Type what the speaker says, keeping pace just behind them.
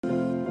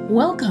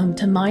Welcome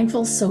to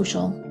Mindful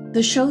Social,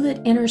 the show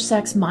that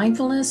intersects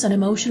mindfulness and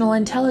emotional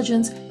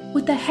intelligence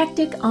with the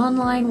hectic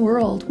online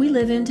world we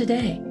live in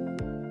today.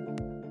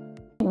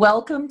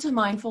 Welcome to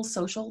Mindful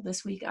Social.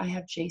 This week I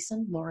have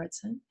Jason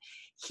Lauritsen.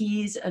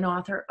 He's an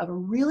author of a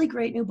really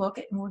great new book,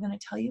 and we're going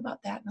to tell you about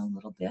that in a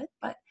little bit.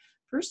 But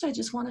first, I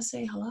just want to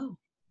say hello.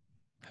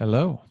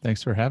 Hello.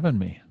 Thanks for having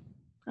me.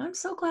 I'm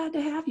so glad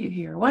to have you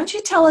here. Why don't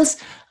you tell us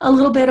a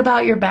little bit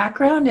about your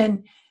background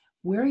and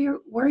where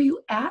are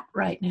you at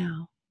right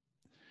now?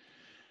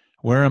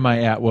 Where am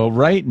I at? Well,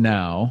 right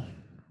now,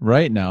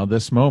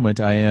 this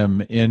moment, I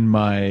am in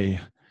my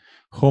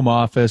home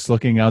office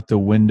looking out the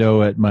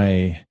window at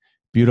my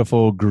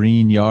beautiful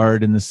green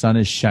yard, and the sun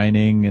is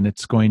shining, and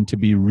it's going to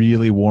be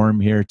really warm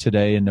here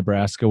today in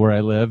Nebraska where I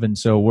live. And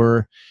so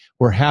we're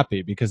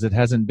happy because it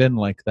hasn't been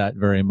like that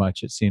very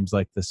much. It seems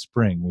like this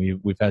spring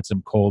we've had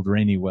some cold,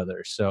 rainy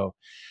weather. So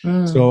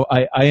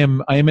I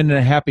am in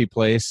a happy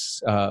place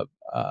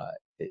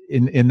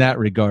in that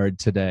regard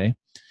today.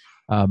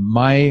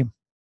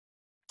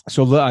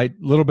 So a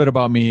little bit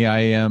about me. I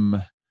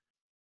am,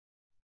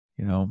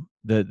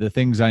 the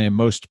things I am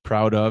most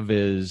proud of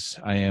is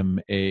I am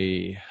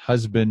a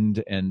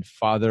husband and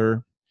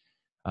father.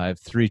 I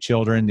have 3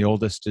 children. The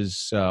oldest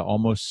is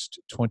almost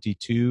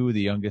 22.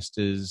 The youngest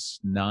is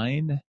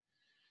 9.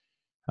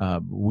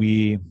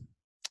 We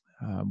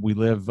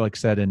live, like I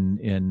said,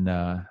 in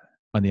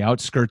on the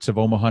outskirts of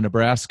Omaha,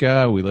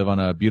 Nebraska. We live on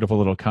a beautiful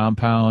little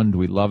compound.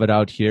 We love it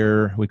out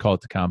here. We call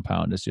it the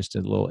compound. It's just a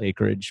little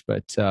acreage,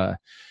 but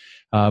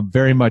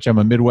very much, I'm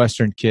a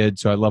Midwestern kid,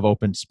 so I love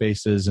open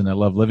spaces and I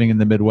love living in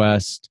the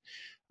Midwest.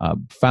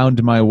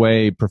 Found my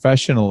way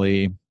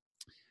professionally.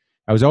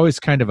 I was always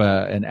kind of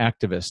an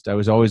activist. I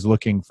was always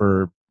looking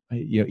for,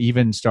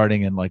 even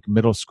starting in like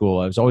middle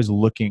school, I was always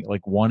looking,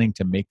 like wanting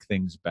to make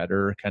things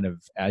better, kind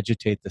of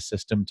agitate the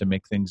system to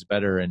make things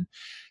better. And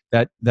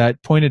that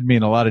pointed me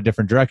in a lot of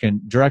different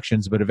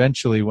directions. But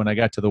eventually, when I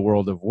got to the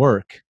world of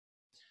work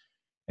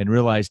and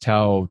realized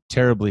how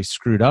terribly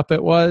screwed up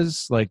it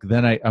was, like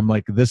then I'm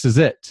like, this is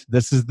it.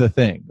 This is the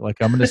thing. Like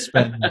I'm going to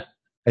spend,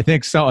 I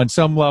think so on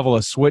some level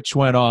a switch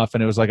went off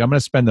and it was like, I'm going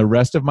to spend the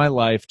rest of my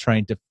life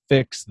trying to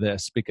fix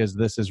this because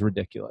this is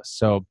ridiculous.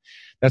 So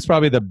that's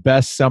probably the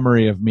best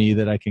summary of me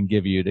that I can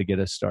give you to get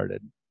us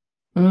started.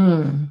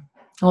 Well,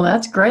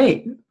 that's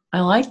great.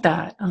 I like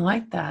that.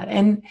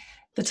 And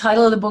the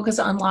title of the book is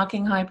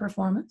Unlocking High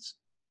Performance.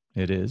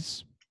 It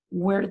is.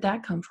 Where did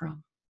that come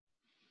from?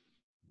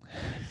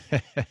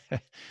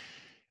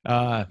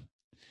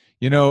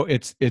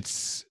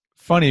 It's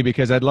funny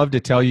because I'd love to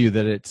tell you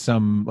that it's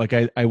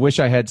I wish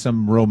I had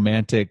some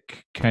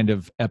romantic kind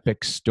of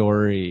epic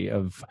story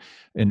of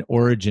an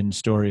origin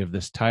story of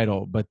this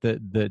title. But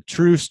the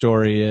true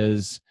story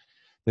is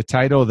the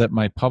title that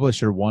my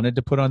publisher wanted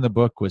to put on the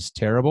book was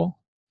terrible.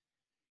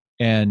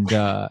 And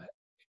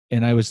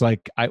I was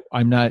like,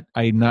 I'm not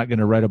going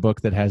to write a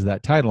book that has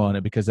that title on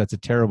it because that's a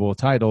terrible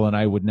title, and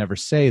I would never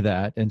say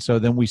that. And so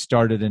then we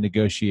started a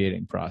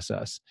negotiating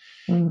process,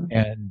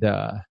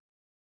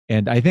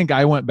 and I think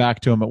I went back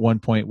to him at one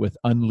point with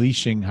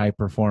Unleashing High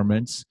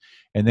Performance,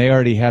 and they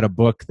already had a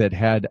book that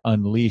had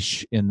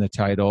Unleash in the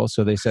title,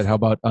 so they said, "How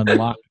about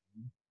Unlocking?"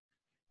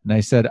 And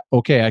I said,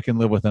 "Okay, I can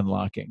live with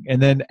Unlocking."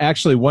 And then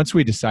actually, once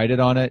we decided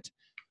on it,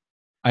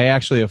 I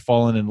actually have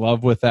fallen in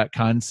love with that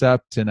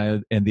concept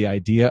and the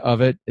idea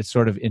of it. It's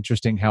sort of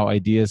interesting how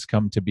ideas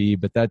come to be,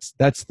 but that's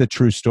the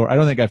true story. I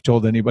don't think I've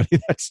told anybody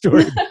that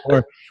story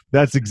before.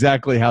 That's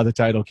exactly how the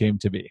title came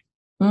to be.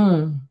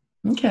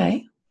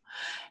 Okay.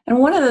 And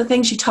one of the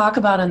things you talk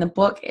about in the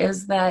book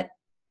is that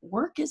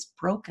work is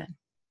broken.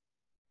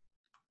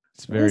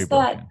 It's very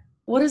broken.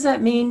 What does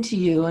that mean to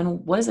you,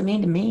 and what does it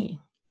mean to me?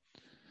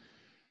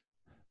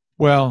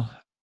 Well,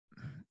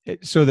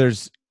 so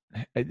there's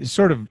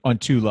sort of on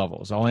 2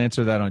 levels. I'll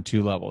answer that on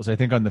 2 levels. I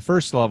think on the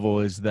first level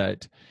is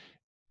that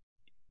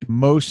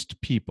most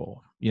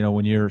people,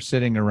 when you're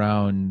sitting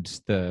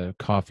around the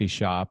coffee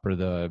shop or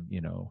the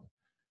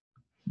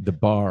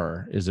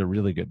bar is a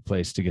really good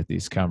place to get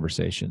these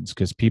conversations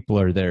because people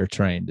are there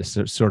trying to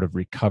sort of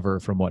recover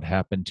from what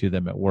happened to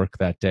them at work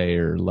that day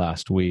or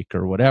last week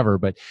or whatever.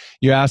 But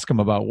you ask them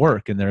about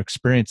work and their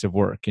experience of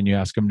work, and you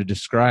ask them to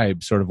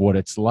describe sort of what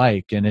it's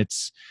like. And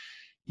it's,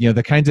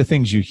 the kinds of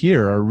things you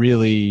hear are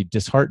really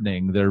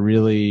disheartening. They're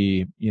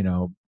really,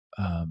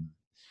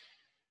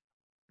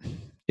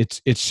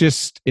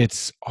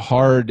 it's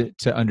hard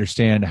to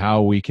understand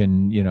how we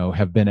can,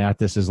 have been at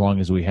this as long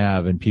as we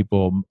have. And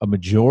a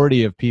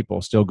majority of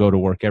people still go to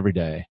work every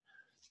day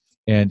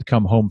and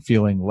come home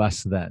feeling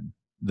less than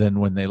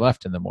when they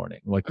left in the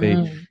morning. Like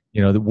the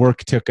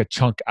work took a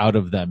chunk out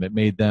of them. It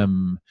made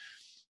them,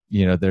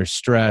 they're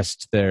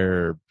stressed,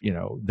 they've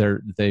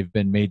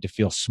been made to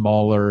feel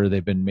smaller,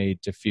 they've been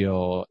made to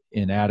feel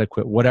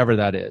inadequate, whatever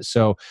that is.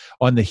 So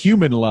on the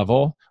human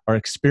level, our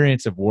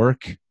experience of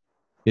work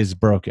is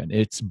broken.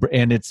 It's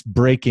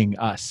breaking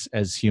us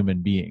as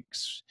human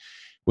beings,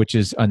 which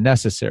is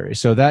unnecessary.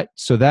 So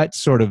that's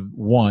sort of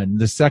one.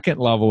 The second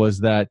level is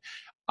that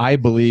I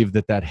believe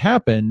that that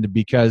happened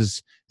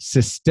because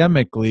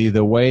systemically,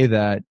 the way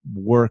that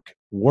work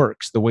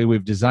works, the way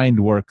we've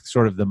designed work,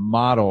 sort of the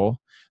model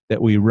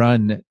that we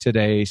run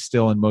today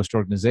still in most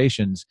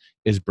organizations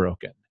is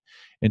broken.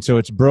 And so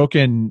it's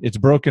broken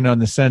on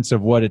the sense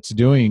of what it's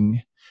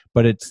doing,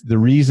 but it's the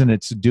reason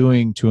it's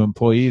doing to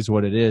employees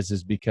what it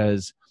is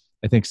because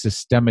I think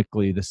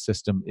systemically the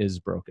system is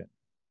broken.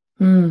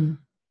 Mm.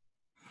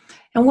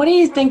 And what do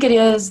you think it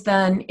is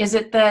then? Is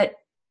it that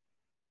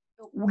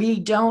we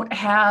don't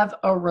have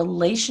a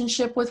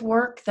relationship with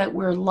work, that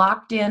we're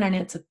locked in and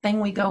it's a thing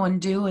we go and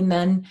do and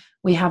then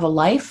we have a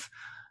life,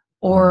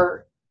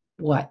 or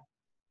what?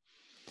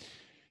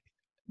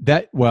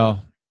 That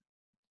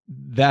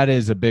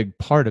is a big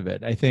part of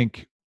it. I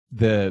think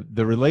the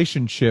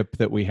relationship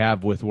that we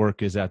have with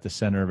work is at the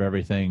center of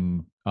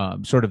everything,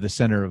 sort of the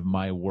center of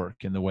my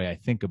work and the way I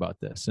think about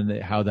this,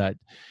 and how that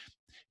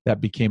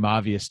became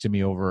obvious to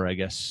me over, I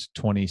guess,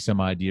 20 some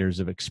odd years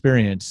of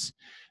experience,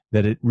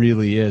 that it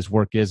really is,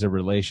 work is a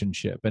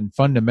relationship. And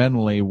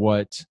fundamentally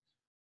what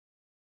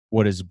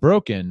is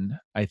broken,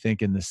 I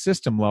think, in the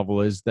system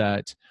level is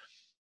that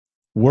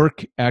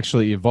work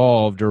actually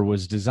evolved or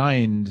was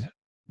designed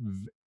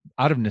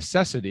out of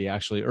necessity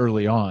actually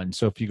early on.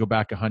 So if you go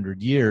back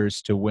 100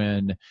 years to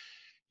when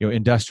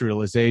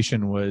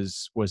industrialization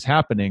was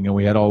happening, and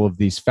we had all of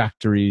these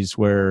factories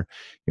where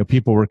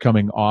people were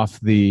coming off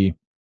the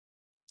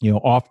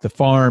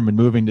farm and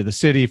moving to the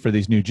city for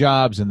these new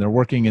jobs, and they're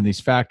working in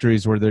these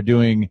factories where they're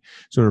doing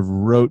sort of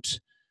rote,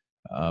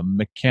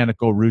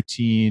 mechanical,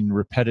 routine,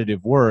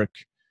 repetitive work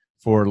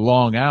for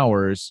long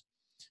hours.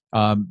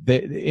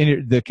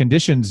 The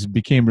conditions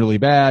became really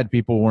bad.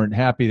 People weren't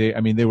happy.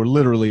 They were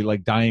literally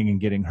like dying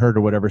and getting hurt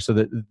or whatever. So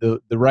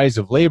that the rise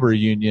of labor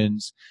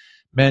unions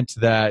meant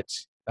that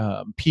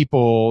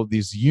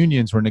these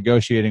unions were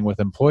negotiating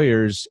with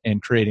employers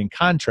and creating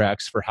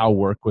contracts for how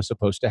work was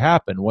supposed to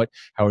happen,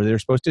 how are they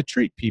supposed to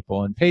treat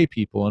people and pay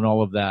people and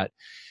all of that.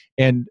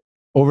 And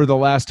over the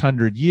last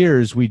 100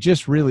 years, we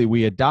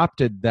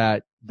adopted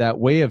that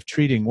way of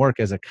treating work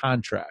as a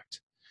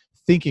contract,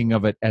 thinking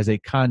of it as a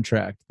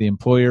contract, the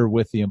employer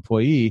with the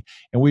employee.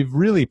 And we've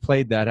really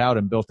played that out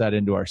and built that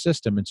into our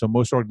system. And so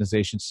most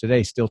organizations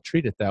today still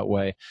treat it that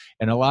way.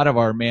 And a lot of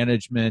our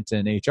management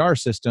and HR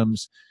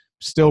systems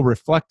still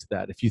reflect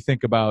that. If you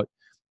think about,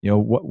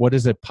 what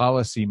is a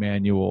policy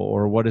manual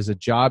or what is a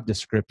job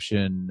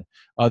description,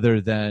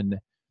 other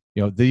than,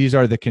 these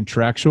are the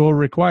contractual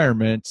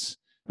requirements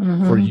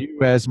for you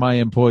as my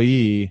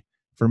employee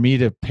for me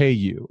to pay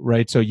you,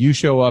 right? So you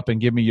show up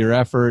and give me your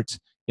effort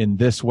in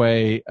this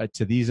way,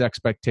 to these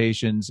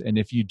expectations. And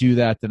if you do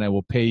that, then I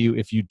will pay you.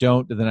 If you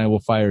don't, then I will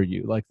fire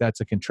you. Like,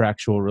 that's a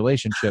contractual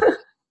relationship.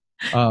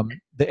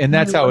 And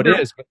that's how it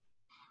is.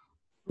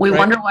 We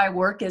wonder why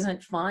work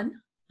isn't fun.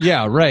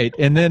 Yeah, right.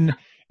 And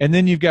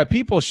then you've got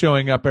people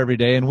showing up every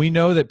day, and we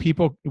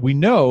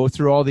know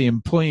through all the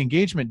employee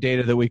engagement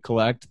data that we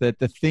collect, that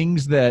the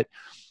things that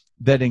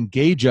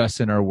engage us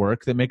in our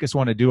work, that make us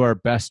want to do our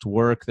best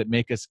work, that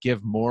make us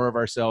give more of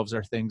ourselves,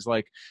 are things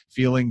like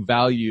feeling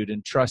valued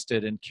and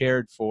trusted and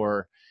cared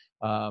for,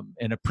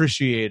 and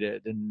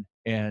appreciated,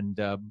 and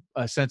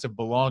a sense of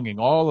belonging.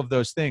 All of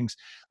those things,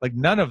 like,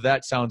 none of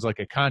that sounds like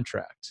a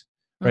contract.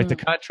 Right. The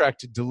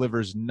contract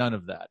delivers none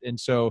of that. And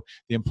so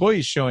the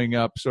employee's showing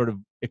up sort of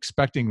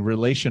expecting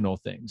relational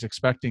things,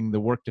 expecting the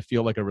work to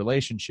feel like a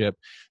relationship.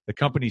 The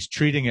company's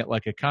treating it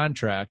like a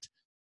contract.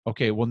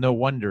 Okay, well, no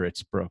wonder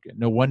it's broken.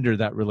 No wonder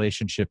that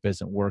relationship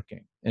isn't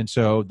working. And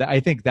so I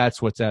think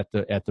that's what's at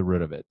the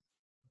root of it.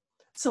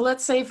 So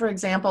let's say, for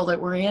example, that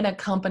we're in a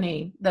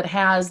company that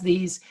has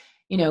these,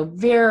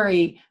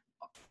 very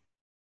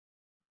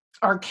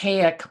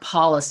archaic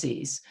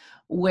policies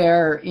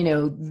where,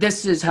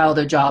 this is how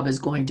the job is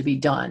going to be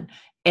done.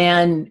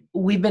 And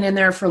we've been in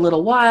there for a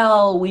little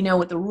while. We know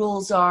what the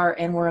rules are,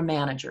 and we're a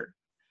manager.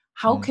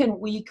 How can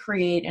we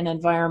create an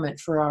environment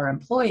for our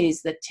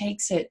employees that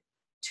takes it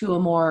to a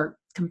more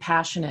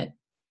compassionate,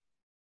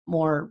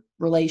 more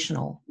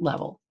relational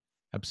level?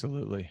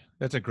 Absolutely.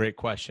 That's a great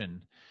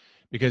question,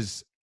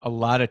 because a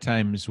lot of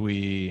times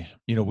we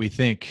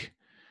think,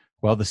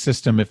 well,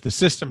 if the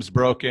system's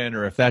broken,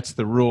 or if that's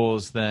the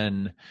rules,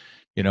 then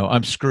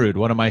I'm screwed.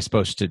 What am I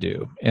supposed to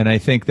do? And I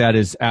think that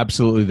is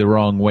absolutely the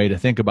wrong way to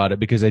think about it,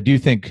 because I do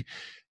think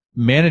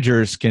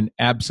managers can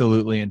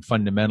absolutely and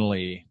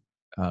fundamentally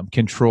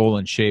control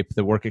and shape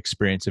the work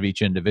experience of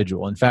each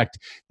individual. In fact,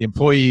 the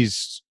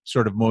employee's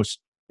sort of most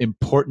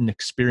important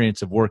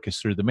experience of work is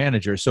through the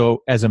manager.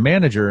 So as a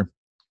manager,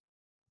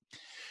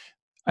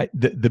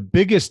 the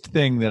biggest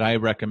thing that I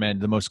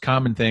recommend, the most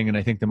common thing, and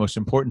I think the most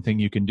important thing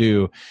you can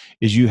do,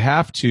 is you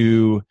have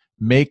to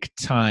make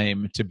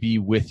time to be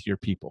with your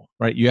people,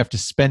 right? You have to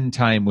spend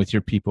time with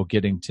your people,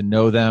 getting to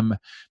know them,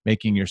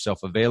 making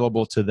yourself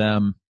available to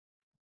them.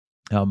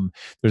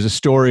 There's a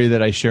story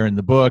that I share in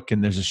the book,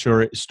 and there's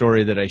a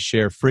story that I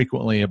share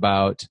frequently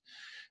about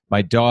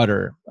my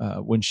daughter.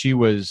 When she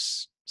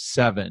was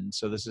 7,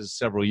 so this is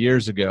several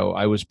years ago,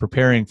 I was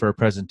preparing for a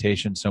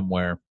presentation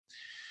somewhere.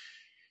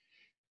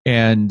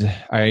 And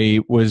I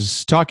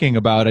was talking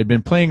about, I'd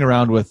been playing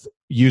around with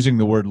using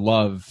the word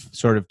love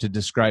sort of to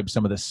describe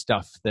some of the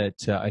stuff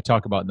that I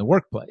talk about in the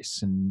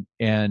workplace.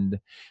 And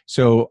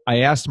so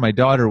I asked my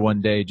daughter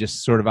one day,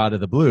 just sort of out of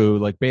the blue,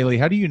 like, Bailey,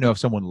 how do you know if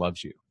someone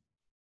loves you?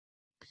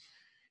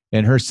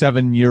 And her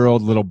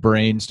 7-year-old little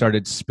brain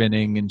started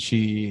spinning, and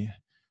she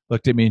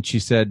looked at me and she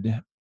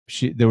said,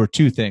 there were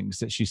two things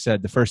that she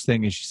said. The first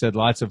thing is she said,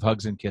 lots of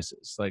hugs and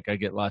kisses. Like, I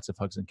get lots of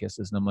hugs and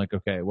kisses. And I'm like,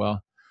 okay,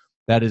 well,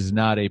 that is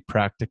not a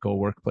practical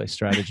workplace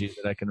strategy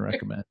that I can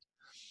recommend.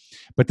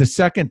 But the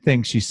second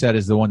thing she said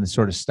is the one that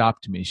sort of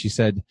stopped me. She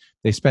said,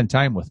 they spend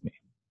time with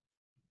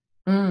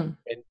me.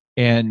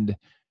 And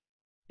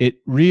it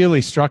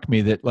really struck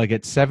me that, like,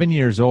 at 7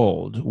 years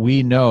old,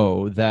 we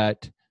know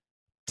that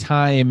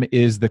time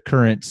is the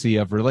currency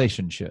of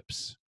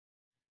relationships,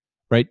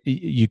 right?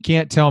 You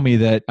can't tell me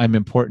that I'm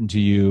important to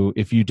you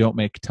if you don't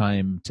make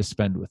time to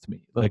spend with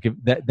me. Like, if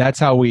that's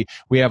how we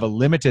have a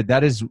limited,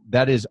 that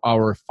is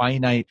our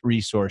finite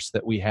resource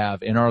that we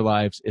have in our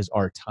lives, is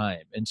our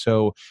time. And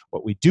so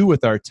what we do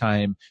with our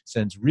time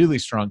sends really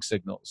strong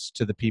signals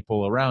to the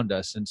people around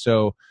us. And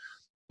so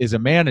as a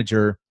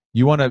manager,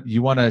 you want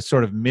to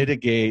sort of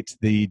mitigate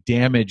the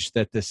damage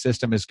that the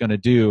system is going to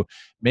do.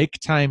 Make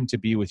time to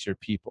be with your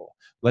people.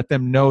 Let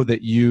them know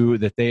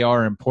that they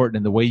are important,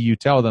 and the way you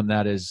tell them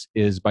that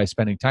is by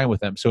spending time with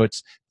them. So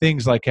it's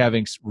things like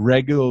having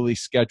regularly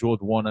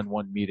scheduled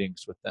one-on-one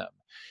meetings with them.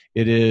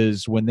 It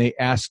is when they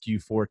ask you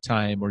for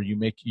time, or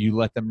you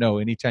let them know,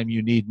 anytime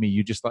you need me,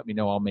 you just let me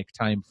know, I'll make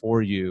time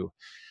for you.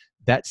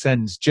 That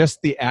sends,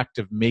 just the act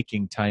of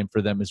making time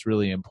for them is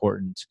really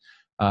important.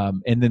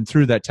 And then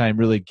through that time,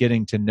 really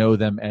getting to know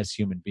them as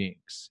human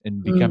beings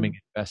and becoming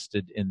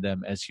invested in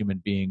them as human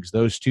beings.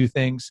 Those two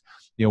things,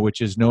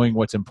 which is knowing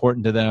what's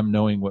important to them,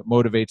 knowing what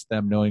motivates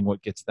them, knowing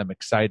what gets them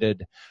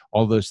excited.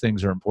 All those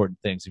things are important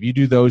things. If you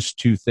do those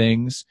two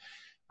things,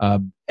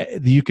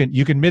 you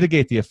can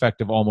mitigate the effect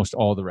of almost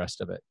all the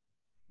rest of it,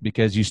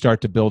 because you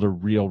start to build a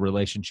real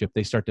relationship.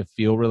 They start to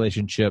feel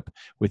relationship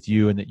with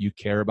you and that you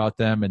care about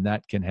them, and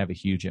that can have a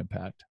huge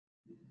impact.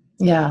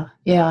 Yeah.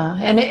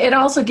 And it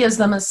also gives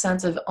them a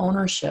sense of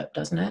ownership,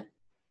 doesn't it?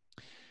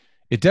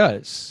 It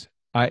does.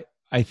 I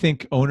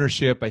think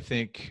ownership, I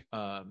think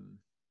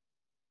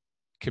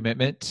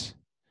commitment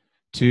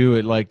to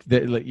it, like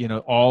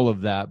all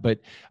of that. But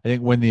I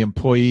think when the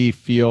employee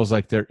feels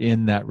like they're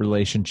in that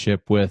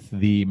relationship with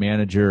the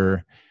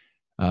manager,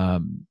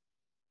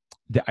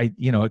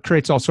 it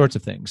creates all sorts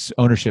of things.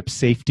 Ownership,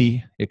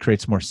 safety. It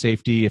creates more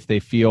safety if they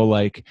feel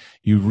like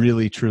you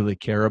really truly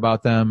care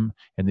about them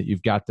and that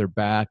you've got their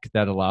back.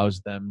 That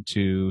allows them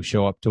to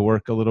show up to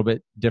work a little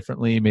bit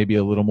differently, maybe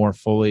a little more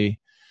fully.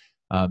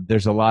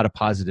 There's a lot of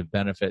positive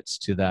benefits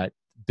to that,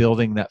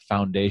 building that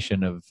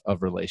foundation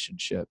of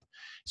relationship.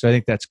 So I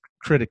think that's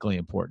critically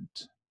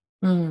important.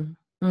 And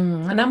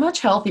a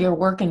much healthier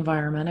work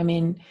environment. I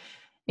mean,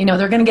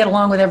 they're going to get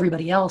along with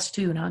everybody else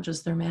too, not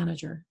just their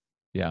manager.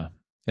 Yeah.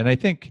 And I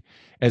think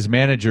as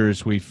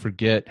managers, we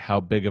forget how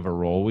big of a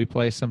role we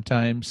play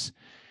sometimes.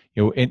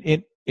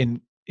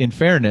 In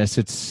fairness,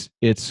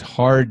 it's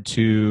hard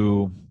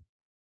to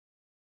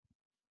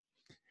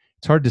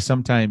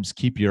sometimes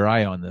keep your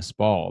eye on this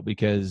ball,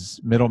 because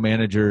middle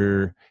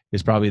manager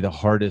is probably the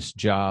hardest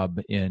job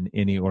in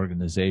any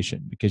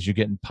organization, because you're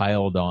getting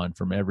piled on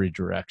from every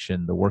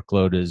direction. The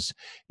workload is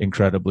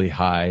incredibly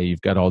high.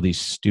 You've got all these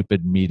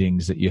stupid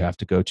meetings that you have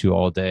to go to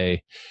all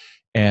day.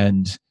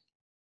 And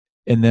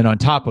then on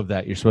top of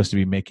that, you're supposed to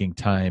be making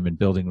time and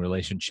building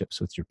relationships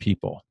with your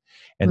people.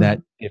 And that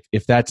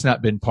if that's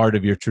not been part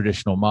of your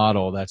traditional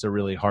model, that's a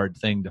really hard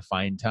thing to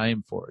find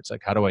time for. It's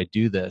like, how do I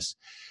do this?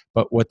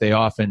 But what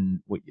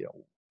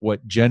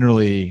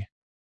generally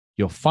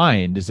you'll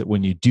find is that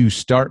when you do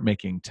start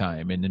making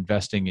time and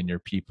investing in your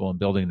people and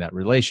building that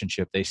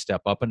relationship, they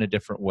step up in a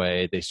different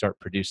way. They start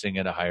producing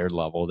at a higher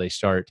level. They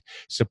start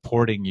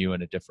supporting you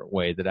in a different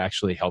way that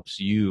actually helps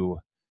you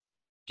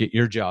get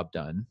your job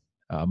done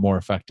more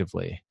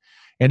effectively.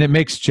 And it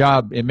makes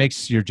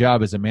your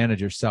job as a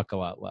manager suck a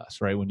lot less,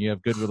 right? When you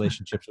have good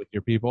relationships with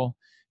your people,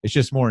 it's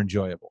just more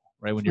enjoyable,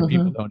 right? When your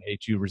people don't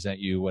hate you, resent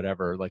you,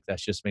 whatever, like that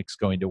just makes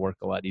going to work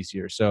a lot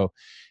easier. So,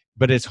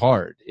 but it's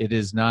hard. It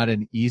is not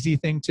an easy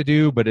thing to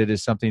do, but it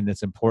is something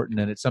that's important,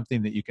 and it's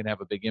something that you can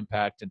have a big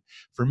impact. And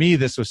for me,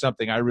 this was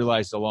something I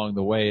realized along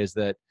the way, is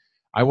that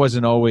I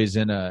wasn't always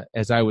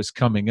as I was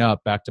coming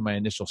up, back to my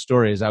initial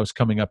story, as I was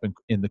coming up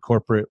in the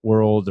corporate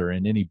world or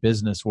in any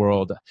business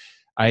world,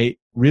 I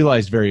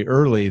realized very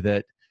early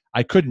that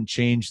I couldn't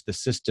change the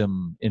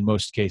system in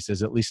most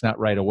cases, at least not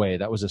right away.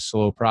 That was a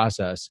slow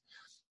process.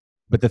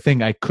 But the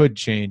thing I could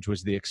change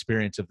was the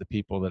experience of the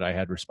people that I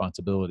had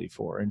responsibility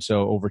for. And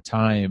so over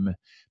time,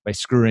 by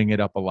screwing it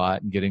up a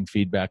lot and getting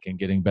feedback and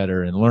getting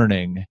better and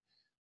learning,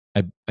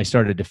 I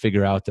started to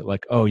figure out that,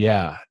 like, oh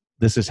yeah,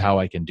 this is how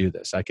I can do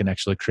this. I can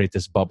actually create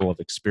this bubble of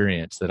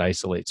experience that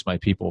isolates my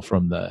people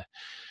from the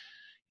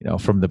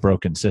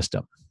broken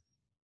system.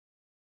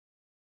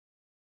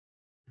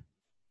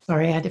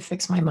 Sorry, I had to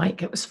fix my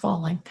mic. It was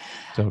falling.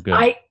 So good.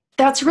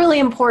 That's really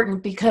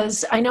important,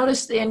 because I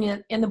noticed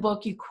in the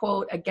book you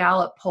quote a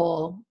Gallup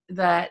poll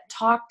that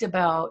talked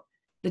about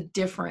the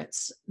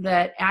difference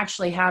that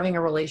actually having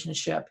a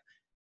relationship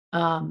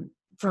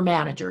for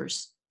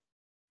managers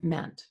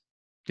meant.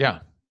 Yeah.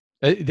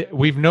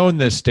 We've known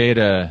this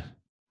data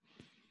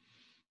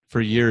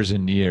for years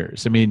and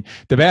years. I mean,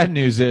 the bad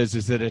news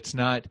is that it's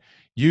not,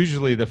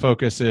 usually the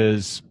focus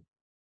is,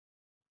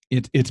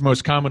 it's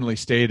most commonly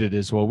stated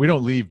as, well, we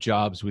don't leave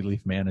jobs, we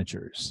leave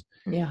managers.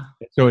 Yeah.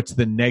 So it's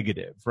the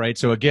negative, right?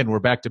 So again, we're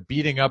back to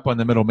beating up on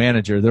the middle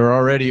manager. They're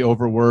already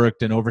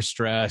overworked and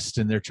overstressed,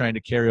 and they're trying to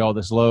carry all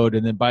this load.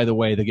 And then, by the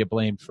way, they get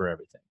blamed for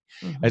everything.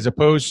 Mm-hmm. As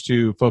opposed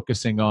to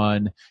focusing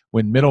on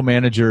when middle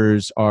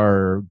managers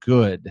are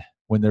good,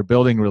 when they're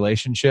building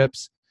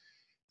relationships,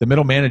 the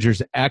middle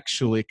manager's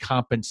actually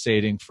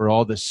compensating for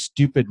all the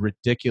stupid,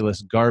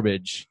 ridiculous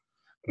garbage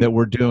that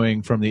we're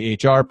doing from the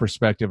HR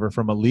perspective or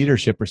from a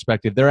leadership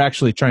perspective. They're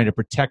actually trying to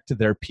protect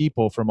their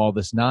people from all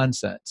this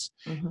nonsense.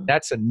 Mm-hmm.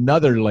 That's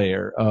another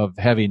layer of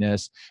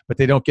heaviness, but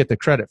they don't get the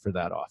credit for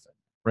that often,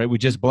 right? We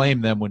just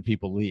blame them when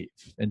people leave.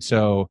 And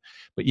so,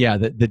 but yeah,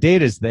 the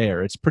data is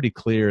there. It's pretty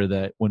clear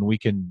that when we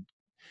can,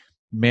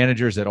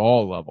 managers at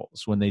all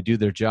levels, when they do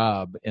their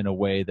job in a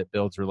way that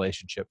builds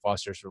relationship,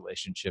 fosters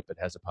relationship, it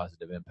has a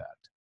positive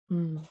impact.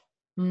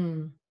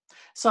 Mm-hmm.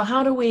 So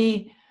how do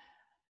we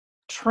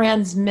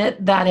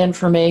transmit that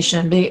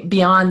information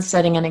beyond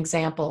setting an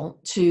example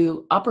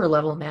to upper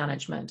level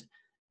management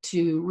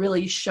to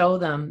really show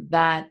them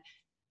that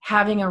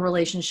having a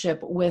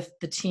relationship with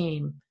the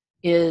team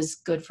is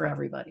good for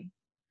everybody?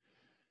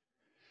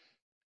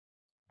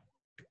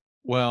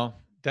 Well,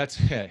 that's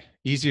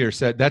easier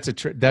said.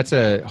 That's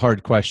a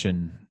hard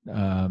question.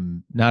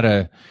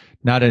 Not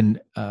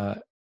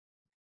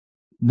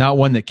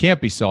one that can't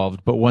be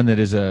solved, but one that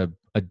is a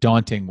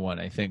daunting one,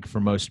 I think,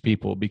 for most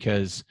people,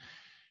 because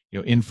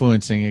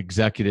influencing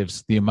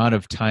executives, the amount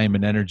of time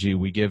and energy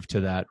we give to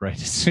that,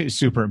 right, is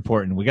super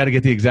important. We got to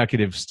get the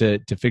executives to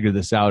figure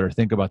this out or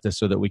think about this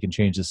so that we can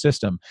change the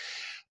system.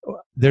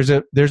 There's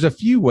a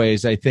few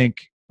ways, I think.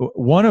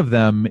 One of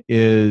them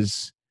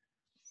is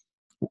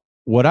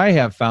what I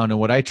have found, and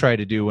what I try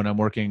to do when I'm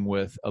working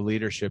with a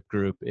leadership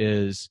group,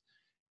 is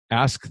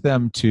ask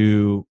them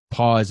to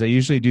pause. I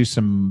usually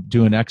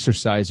do an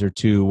exercise or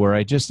two where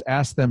I just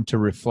ask them to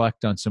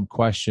reflect on some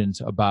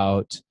questions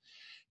about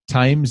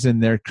times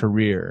in their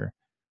career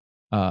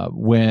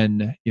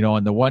when,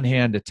 on the one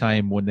hand, a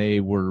time when they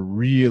were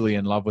really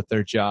in love with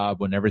their job,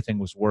 when everything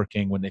was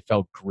working, when they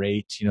felt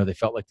great, they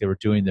felt like they were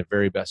doing their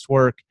very best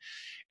work.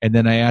 And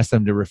then I asked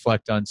them to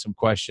reflect on some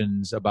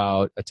questions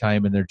about a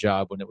time in their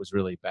job when it was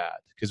really bad,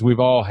 because we've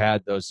all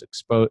had those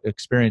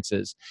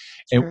experiences.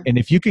 Sure. And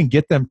if you can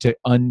get them to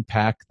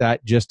unpack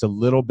that just a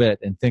little bit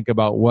and think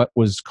about what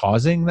was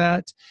causing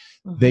that,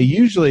 mm-hmm. they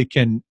usually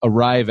can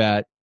arrive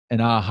at an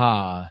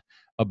aha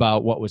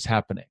about what was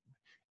happening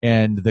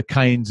and the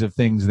kinds of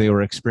things they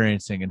were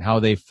experiencing and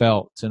how they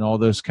felt and all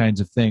those kinds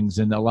of things.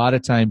 And a lot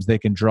of times they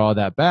can draw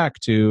that back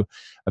to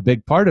a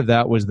big part of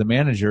that was the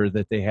manager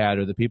that they had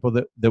or the people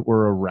that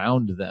were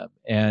around them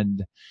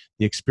and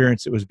the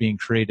experience that was being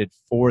created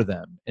for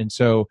them. And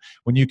so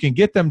when you can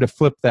get them to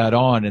flip that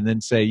on and then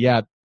say,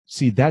 yeah,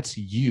 see, that's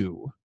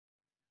you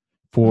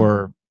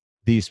for mm-hmm.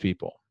 these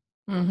people,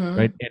 mm-hmm.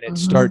 right? And it mm-hmm.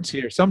 starts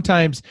here.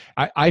 Sometimes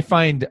I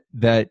find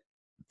that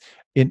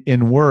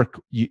in work,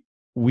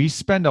 we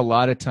spend a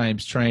lot of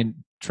times trying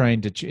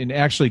to, and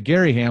actually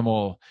Gary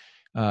Hamel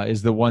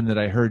is the one that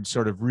I heard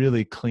sort of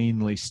really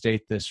cleanly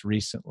state this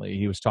recently.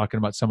 He was talking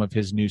about some of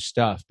his new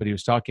stuff, but he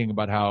was talking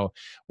about how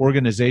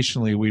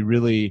organizationally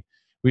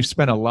we've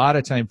spent a lot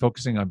of time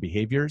focusing on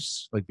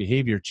behaviors, like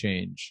behavior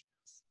change,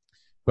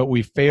 but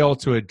we fail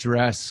to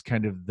address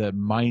kind of the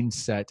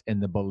mindset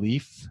and the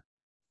belief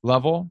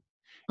level.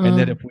 And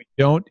that if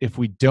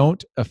we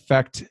don't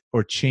affect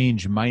or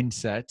change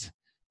mindset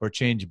or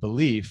change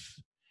belief,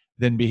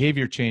 then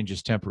behavior change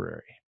is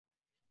temporary.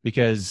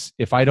 Because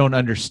if I don't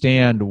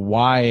understand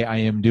why I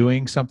am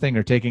doing something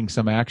or taking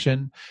some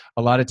action,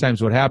 a lot of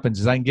times what happens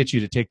is I can get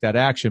you to take that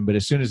action, but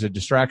as soon as a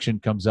distraction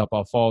comes up,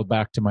 I'll fall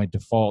back to my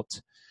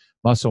default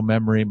muscle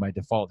memory, my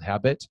default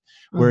habit.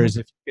 Whereas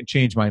if you can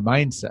change my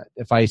mindset,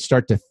 if I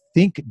start to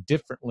think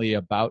differently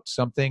about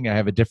something, I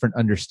have a different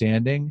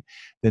understanding,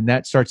 then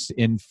that starts to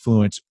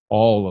influence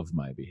all of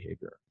my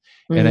behavior.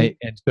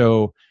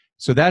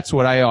 So that's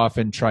what I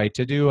often try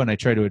to do, and I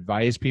try to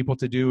advise people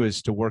to do,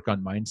 is to work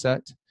on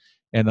mindset.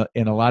 And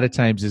a lot of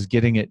times is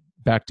getting it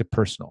back to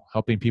personal,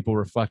 helping people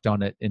reflect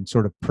on it and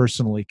sort of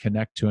personally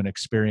connect to an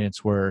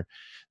experience where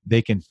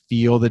they can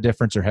feel the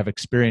difference or have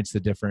experienced the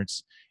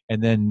difference,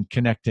 and then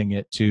connecting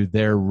it to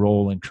their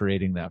role in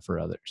creating that for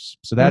others.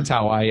 So that's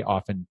how I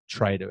often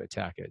try to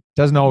attack it.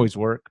 Doesn't always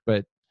work,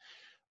 but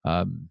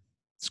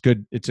it's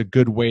good. It's a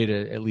good way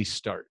to at least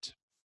start.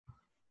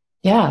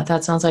 Yeah,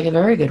 that sounds like a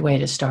very good way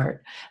to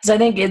start. Because I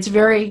think it's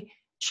very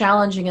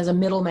challenging as a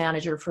middle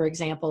manager, for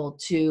example,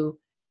 to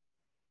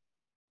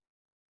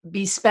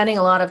be spending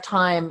a lot of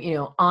time,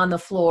 on the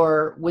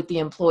floor with the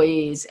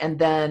employees, and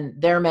then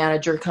their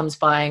manager comes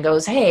by and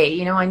goes,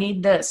 hey, I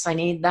need this, I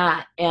need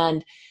that,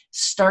 and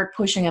start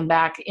pushing them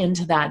back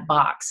into that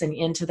box and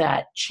into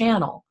that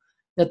channel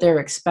that they're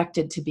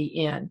expected to be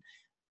in.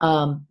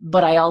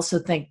 But I also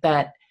think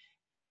that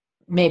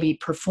maybe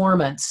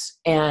performance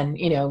and,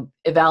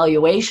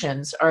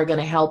 evaluations are going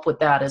to help with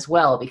that as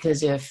well,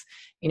 because if,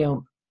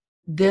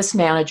 this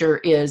manager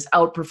is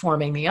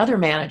outperforming the other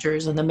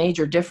managers, and the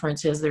major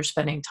difference is they're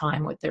spending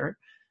time with their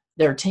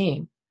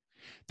team.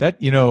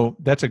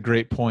 That's a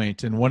great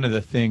point. And one of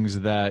the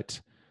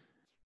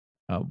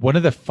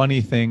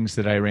funny things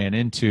that I ran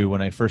into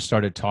when I first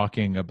started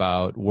talking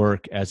about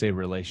work as a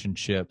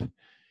relationship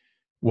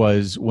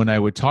was when I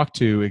would talk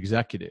to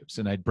executives,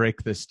 and I'd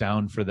break this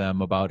down for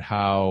them about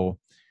how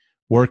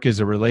work is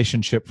a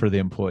relationship for the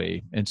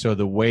employee. And so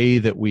the way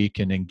that we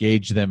can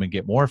engage them and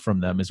get more from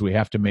them is we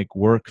have to make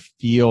work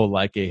feel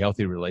like a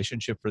healthy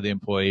relationship for the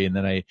employee. And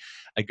then I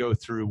go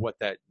through what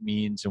that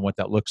means and what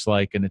that looks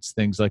like. And it's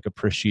things like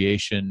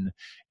appreciation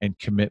and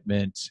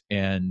commitment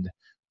and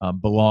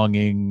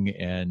belonging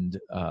and,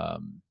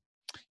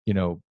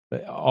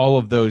 all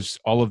of those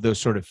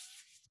sort of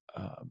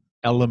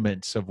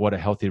elements of what a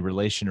healthy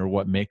relation or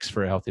what makes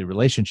for a healthy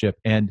relationship.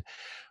 And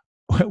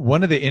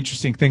one of the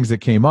interesting things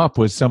that came up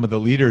was some of the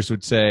leaders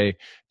would say,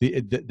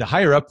 the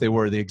higher up they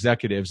were, the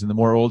executives, and the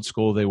more old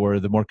school they were,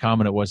 the more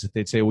common it was that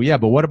they'd say, well, yeah,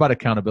 but what about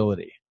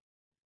accountability?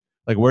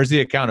 Like, where's the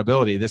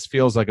accountability? This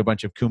feels like a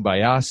bunch of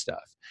kumbaya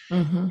stuff.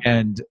 Mm-hmm.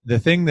 And the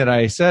thing that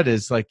I said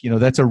is like,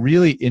 that's a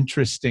really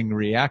interesting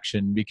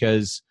reaction,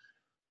 because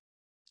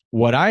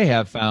what I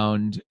have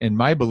found, and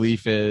my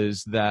belief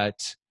is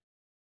that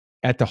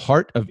at the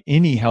heart of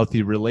any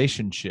healthy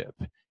relationship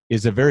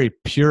is a very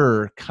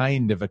pure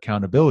kind of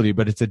accountability,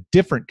 but it's a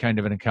different kind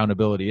of an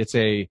accountability. It's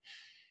in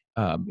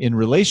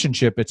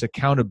relationship, it's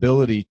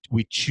accountability.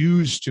 We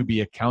choose to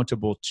be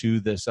accountable to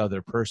this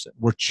other person.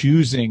 We're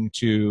choosing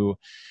to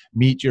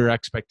meet your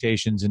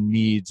expectations and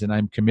needs, and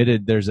I'm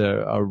committed. There's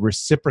a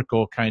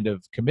reciprocal kind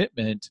of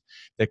commitment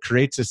that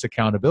creates this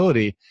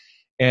accountability.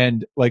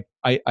 And like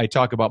I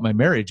talk about my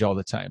marriage all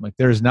the time. Like,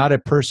 there's not a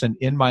person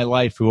in my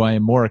life who I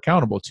am more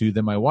accountable to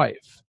than my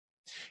wife,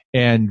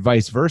 and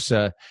vice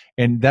versa.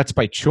 And that's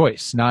by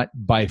choice, not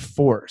by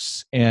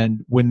force.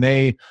 And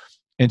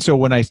so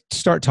when I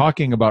start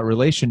talking about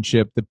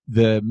relationship,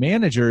 the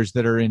managers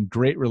that are in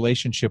great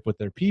relationship with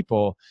their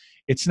people,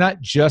 it's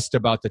not just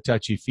about the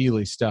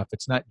touchy-feely stuff.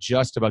 It's not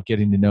just about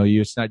getting to know you.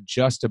 It's not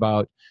just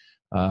about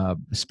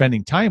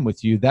spending time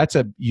with you.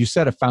 You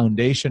set a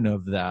foundation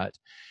of that.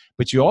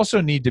 But you also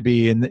need to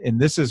be,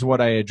 and this is what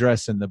I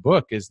address in the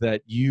book, is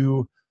that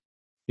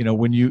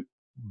when you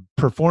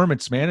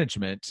performance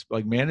management,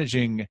 like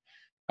managing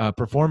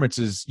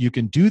performances, you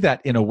can do that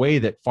in a way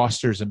that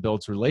fosters and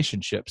builds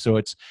relationships. So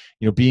it's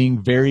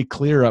being very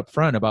clear up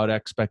front about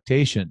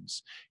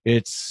expectations.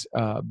 It's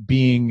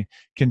being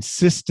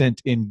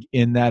consistent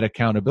in that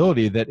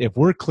accountability, that if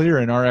we're clear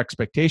in our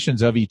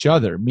expectations of each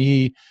other,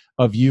 me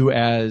of you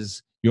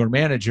as your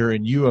manager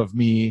and you of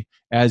me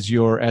as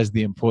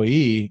the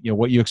employee,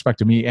 what you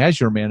expect of me as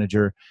your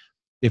manager,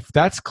 if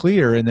that's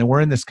clear, and then we're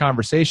in this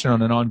conversation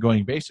on an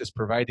ongoing basis,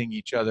 providing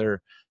each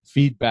other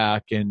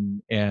feedback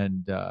and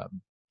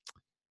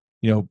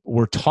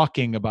we're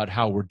talking about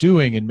how we're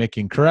doing and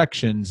making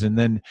corrections, and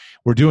then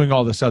we're doing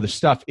all this other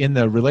stuff in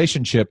the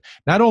relationship,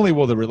 not only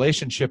will the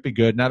relationship be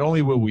good, not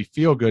only will we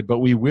feel good, but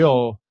we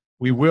will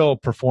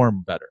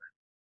perform better.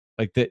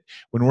 Like that,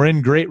 when we're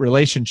in great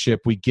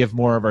relationship, we give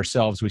more of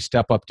ourselves, we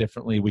step up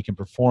differently, we can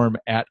perform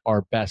at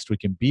our best, we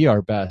can be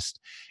our best.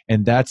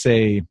 And that's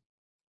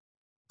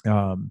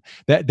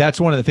that's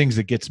one of the things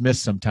that gets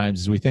missed sometimes,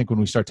 is we think when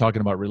we start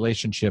talking about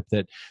relationship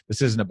that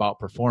this isn't about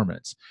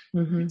performance.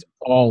 Mm-hmm. It's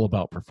all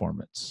about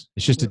performance.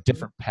 It's just a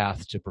different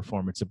path to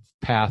performance, a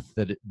path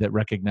that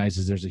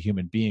recognizes there's a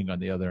human being on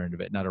the other end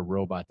of it, not a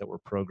robot that we're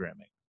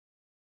programming.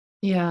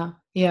 Yeah.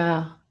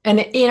 And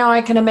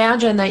I can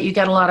imagine that you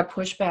get a lot of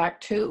pushback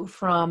too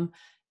from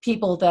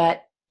people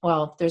that,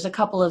 well, there's a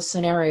couple of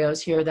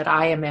scenarios here that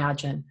I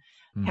imagine,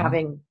 mm-hmm.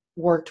 having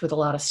worked with a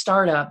lot of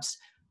startups.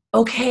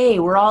 Okay,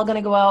 we're all going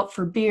to go out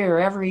for beer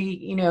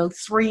every,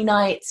 3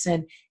 nights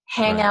and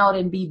hang right. out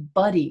and be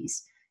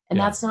buddies. And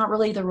that's not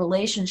really the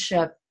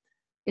relationship.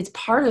 It's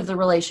part of the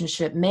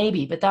relationship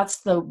maybe, but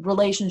that's the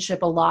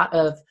relationship a lot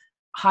of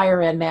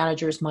higher end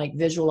managers might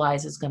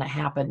visualize is going to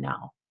happen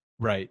now.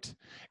 Right.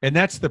 And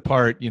that's the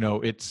part,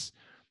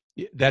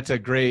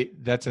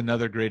 that's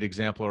another great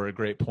example, or a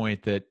great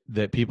point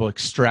that people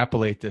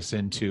extrapolate this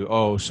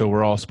into, so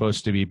we're all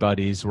supposed to be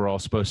buddies. We're all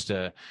supposed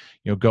to,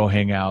 go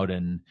hang out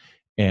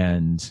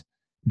and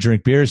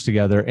drink beers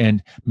together.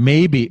 And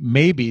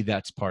maybe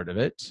that's part of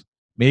it.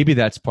 Maybe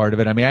that's part of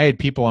it. I mean, I had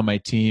people on my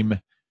team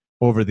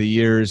over the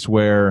years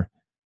where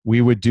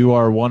we would do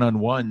our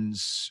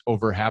one-on-ones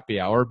over happy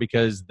hour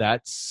because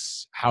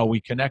that's how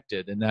we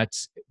connected.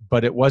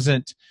 But it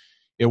wasn't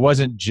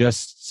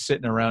just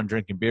sitting around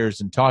drinking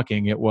beers and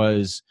talking. It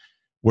was,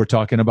 we're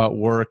talking about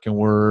work and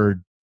we're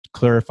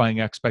clarifying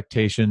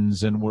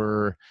expectations, and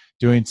we're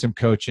doing some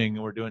coaching,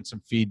 and we're doing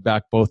some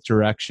feedback both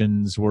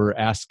directions. We're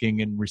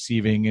asking and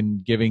receiving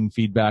and giving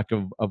feedback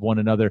of one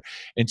another.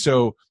 And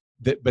so,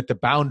 but the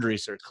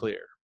boundaries are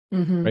clear,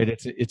 right?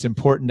 It's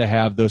important to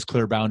have those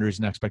clear boundaries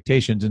and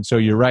expectations. And so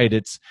you're right.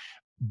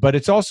 But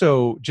it's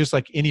also just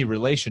like any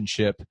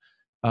relationship.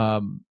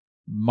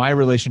 My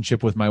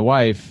relationship with my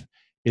wife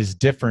is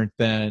different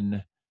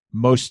than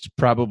most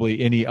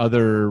probably any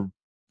other,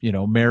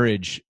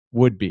 marriage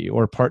would be,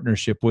 or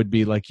partnership would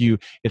be. Like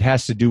it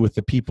has to do with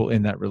the people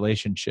in that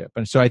relationship.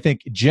 And so I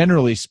think,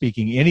 generally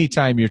speaking,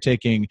 anytime you're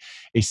taking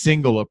a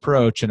single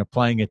approach and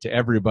applying it to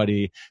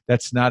everybody,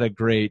 that's not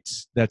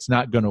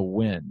going to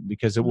win,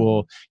 because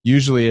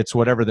usually it's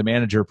whatever the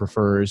manager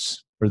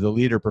prefers or the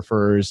leader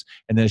prefers,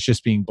 and then it's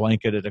just being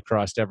blanketed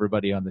across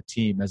everybody on the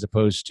team, as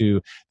opposed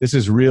to, this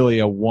is really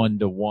a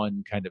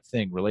one-to-one kind of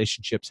thing.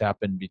 Relationships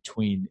happen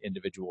between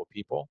individual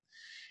people.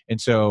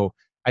 And so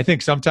I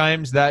think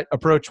sometimes that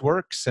approach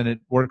works, and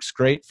it works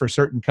great for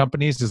certain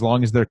companies as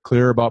long as they're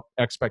clear about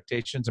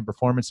expectations and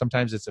performance.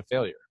 Sometimes it's a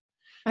failure.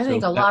 I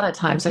think a lot of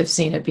times I've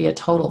seen it be a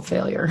total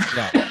failure.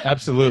 Yeah,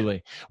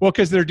 absolutely. Well,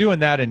 because they're doing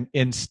that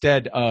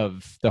instead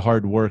of the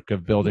hard work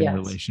of building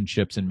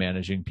relationships and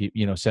managing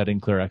people, setting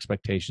clear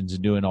expectations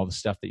and doing all the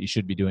stuff that you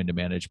should be doing to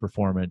manage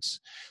performance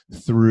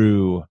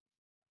through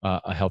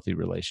a healthy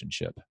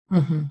relationship.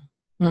 And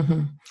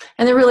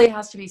there really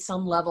has to be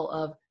some level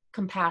of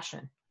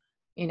compassion,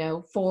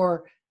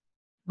 for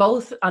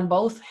on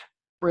both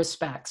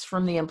respects,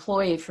 from the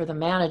employee for the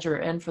manager,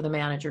 and for the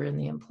manager and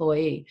the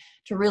employee,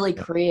 to really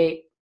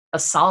create a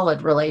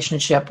solid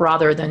relationship,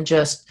 rather than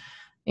just,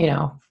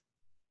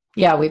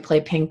 we play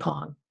ping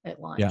pong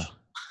at lunch.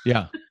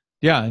 Yeah.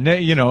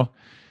 And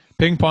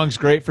ping pong's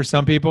great for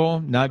some people,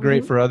 not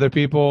great for other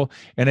people.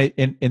 And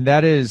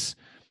that is,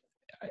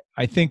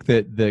 I think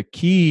that the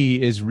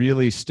key is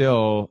really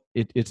still,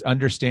 it's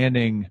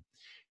understanding.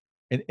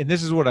 And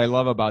this is what I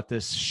love about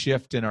this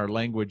shift in our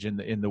language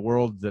in the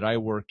world that I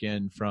work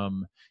in,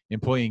 from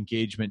employee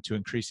engagement to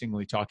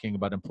increasingly talking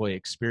about employee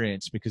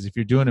experience. Because if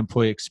you're doing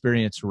employee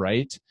experience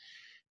right,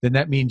 then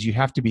that means you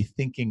have to be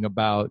thinking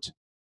about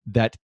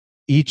that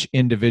each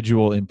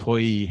individual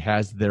employee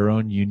has their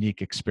own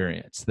unique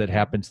experience that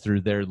happens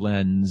through their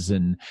lens,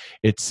 and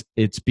it's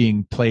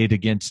being played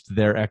against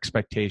their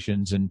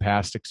expectations and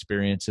past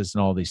experiences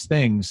and all these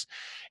things.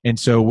 And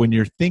so when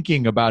you're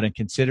thinking about and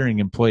considering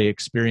employee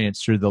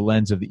experience through the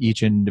lens of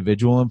each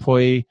individual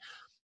employee,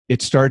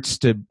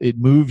 it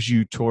moves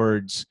you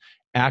towards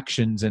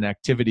actions and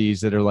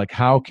activities that are like,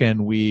 how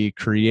can we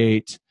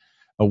create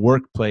a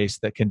workplace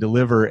that can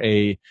deliver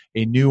a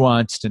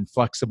nuanced and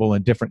flexible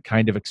and different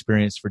kind of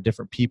experience for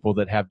different people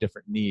that have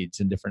different needs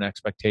and different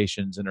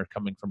expectations and are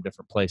coming from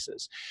different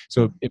places.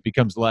 So it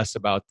becomes less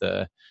about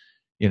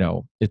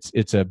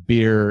it's a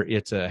beer,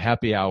 it's a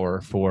happy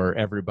hour for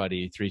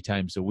everybody 3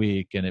 times a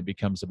week, and it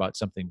becomes about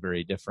something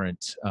very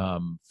different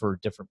for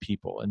different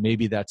people. And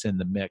maybe that's in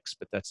the mix,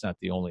 but that's not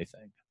the only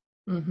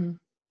thing.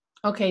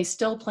 Okay,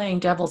 still playing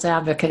devil's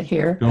advocate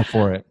here. Go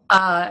for it.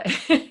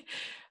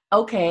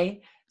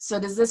 Okay. So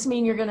does this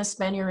mean you're going to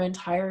spend your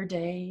entire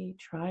day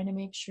trying to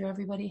make sure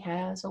everybody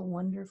has a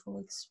wonderful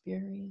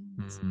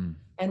experience,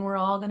 and we're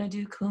all going to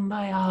do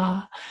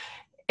kumbaya,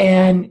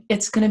 and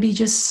it's going to be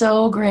just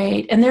so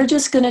great, and they're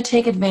just going to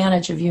take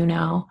advantage of you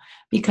now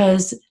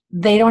because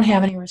they don't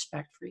have any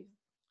respect for you?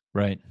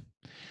 Right.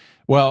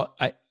 Well,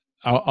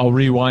 I'll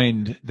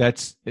rewind.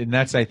 That's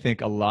I think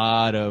a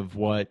lot of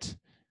what,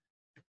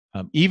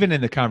 even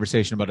in the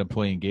conversation about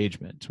employee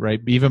engagement,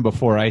 right? Even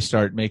before I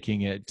start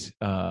making it,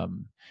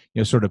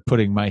 sort of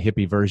putting my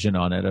hippie version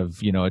on it of,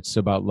 it's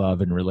about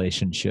love and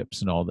relationships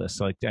and all this.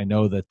 Like, I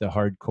know that the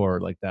hardcore,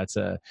 like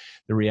the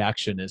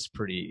reaction is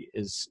pretty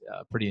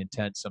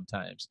intense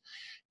sometimes.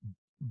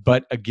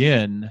 But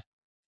again,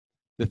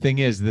 the thing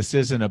is, this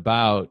isn't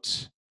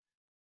about,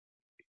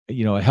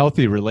 a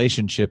healthy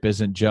relationship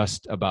isn't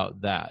just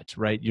about that,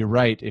 right? You're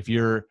right.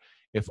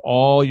 If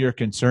all you're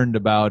concerned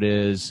about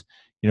is,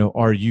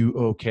 are you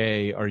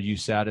okay? Are you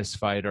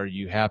satisfied? Are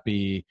you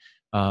happy?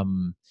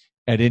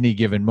 At any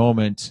given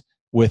moment,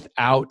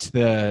 without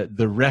the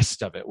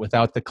rest of it,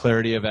 without the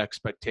clarity of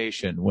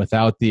expectation,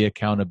 without the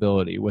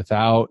accountability,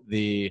 without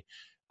the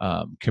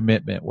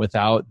commitment,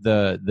 without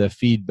the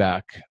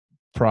feedback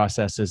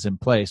processes in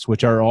place,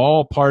 which are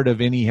all part of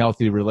any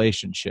healthy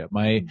relationship.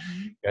 I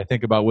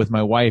think about with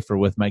my wife or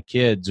with my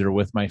kids or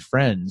with my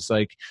friends,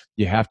 like,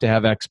 you have to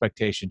have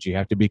expectations. You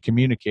have to be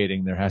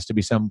communicating. There has to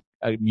be some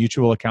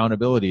mutual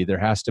accountability. There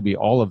has to be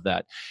all of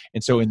that.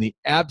 And so in the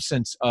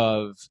absence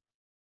of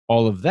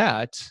all of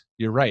that,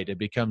 you're right, it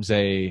becomes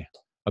a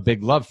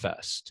big love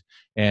fest,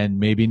 and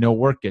maybe no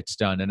work gets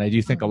done. And I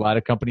do think a lot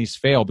of companies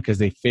fail because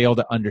they fail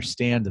to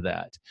understand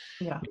that.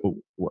 Yeah.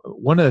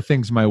 One of the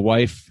things my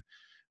wife,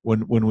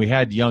 when we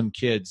had young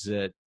kids,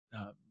 that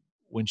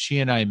when she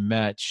and I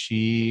met,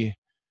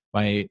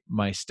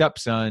 my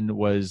stepson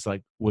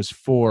was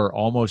 4,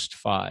 almost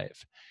 5.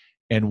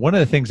 And one of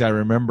the things I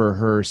remember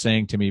her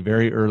saying to me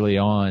very early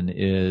on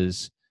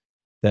is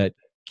that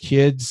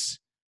kids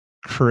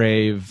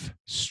crave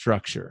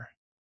structure,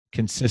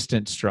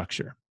 consistent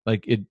structure.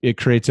 Like it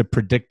creates a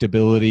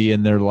predictability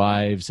in their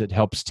lives. It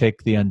helps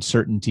take the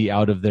uncertainty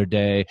out of their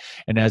day.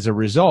 And as a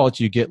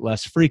result, you get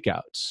less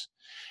freakouts.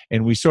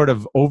 And we sort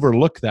of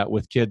overlook that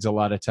with kids a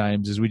lot of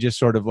times, is we just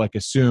sort of like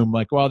assume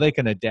like, well, they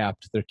can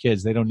adapt. They're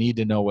kids. They don't need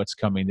to know what's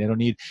coming. They don't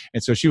need.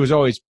 And so she was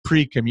always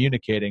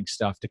pre-communicating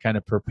stuff to kind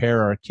of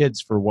prepare our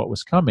kids for what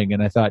was coming.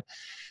 And I thought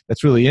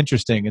that's really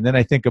interesting. And then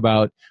I think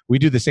about, we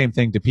do the same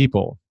thing to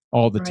people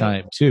all the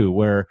time too,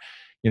 where,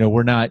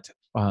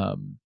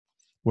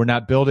 we're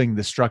not building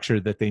the structure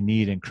that they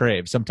need and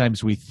crave.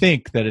 Sometimes we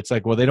think that it's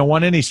like, well, they don't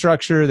want any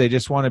structure. They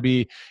just want to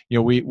be,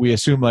 we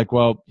assume like,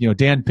 well,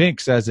 Dan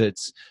Pink says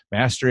it's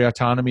mastery,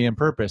 autonomy, and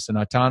purpose. And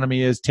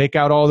autonomy is take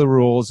out all the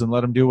rules and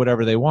let them do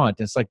whatever they want.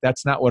 And it's like,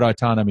 that's not what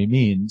autonomy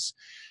means.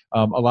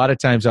 A lot of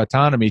times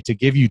autonomy, to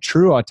give you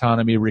true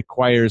autonomy,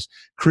 requires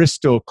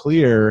crystal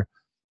clear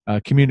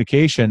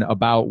communication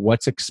about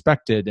what's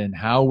expected and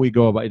how we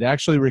go about it. It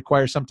actually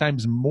requires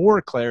sometimes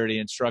more clarity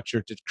and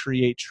structure to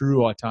create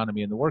true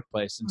autonomy in the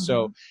workplace. And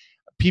so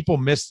people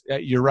miss,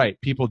 you're right,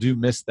 people do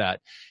miss that.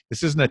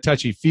 This isn't a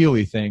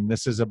touchy-feely thing.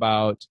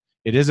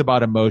 It is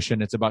about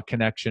emotion. It's about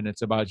connection.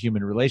 It's about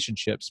human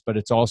relationships, but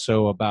it's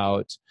also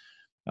about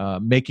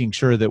making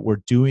sure that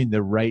we're doing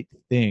the right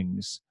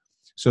things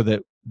so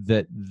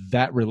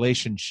that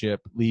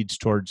relationship leads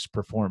towards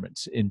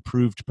performance,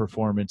 improved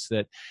performance,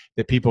 that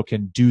people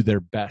can do their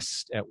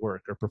best at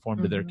work or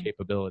perform to their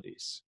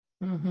capabilities.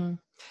 And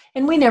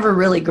we never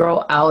really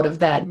grow out of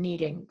that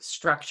needing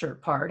structure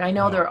part. I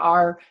know there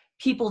are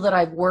people that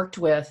I've worked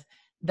with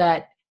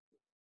that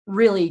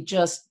really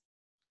just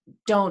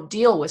don't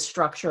deal with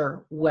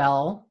structure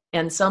well,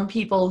 and some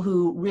people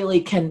who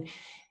really can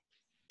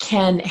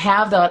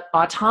have that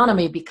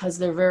autonomy because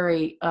they're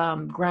very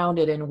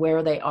grounded in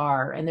where they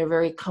are, and they're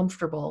very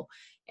comfortable.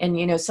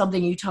 And,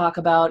 something you talk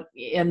about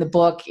in the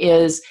book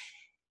is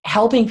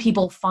helping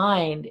people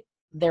find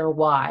their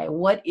why.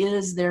 What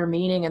is their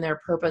meaning and their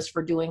purpose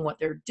for doing what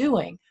they're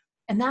doing?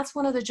 And that's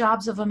one of the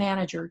jobs of a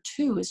manager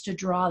too, is to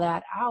draw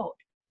that out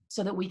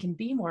so that we can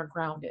be more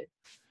grounded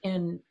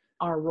in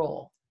our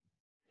role.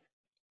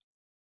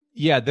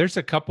 Yeah, there's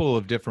a couple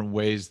of different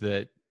ways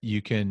that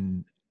you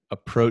can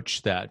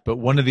approach that. But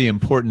one of the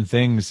important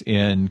things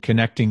in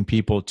connecting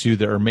people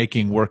to or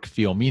making work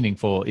feel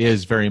meaningful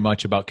is very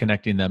much about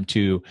connecting them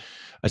to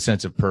a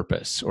sense of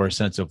purpose or a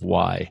sense of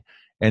why.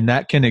 And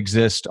that can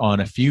exist on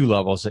a few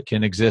levels. It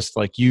can exist,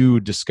 like you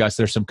discussed,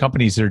 there's some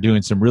companies that are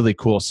doing some really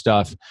cool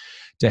stuff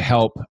to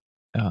help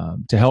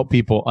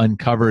people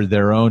uncover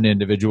their own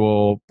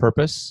individual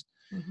purpose.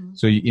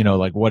 So,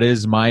 like, what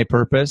is my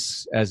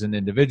purpose as an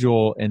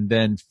individual? And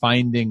then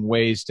finding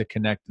ways to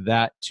connect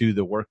that to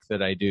the work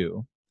that I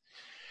do.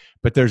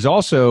 But there's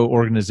also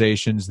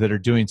organizations that are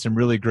doing some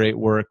really great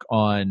work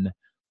on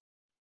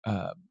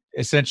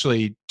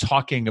essentially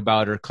talking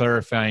about or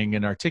clarifying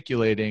and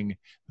articulating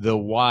the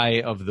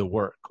why of the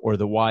work or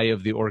the why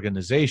of the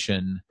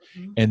organization,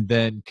 and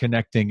then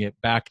connecting it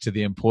back to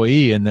the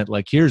employee, and that,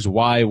 like, here's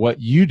why what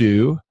you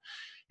do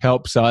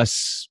helps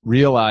us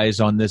realize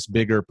on this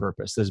bigger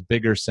purpose, this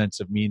bigger sense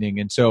of meaning.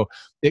 And so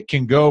it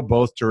can go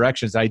both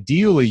directions.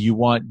 Ideally, you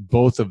want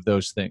both of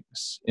those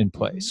things in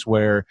place,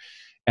 where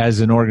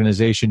as an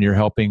organization, you're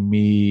helping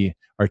me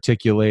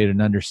articulate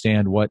and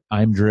understand what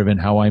I'm driven,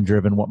 how I'm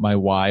driven, what my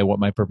why, what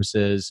my purpose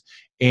is.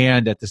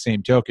 And at the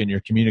same token,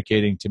 you're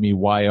communicating to me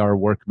why our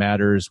work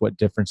matters, what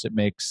difference it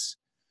makes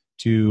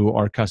to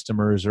our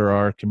customers or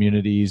our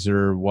communities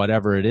or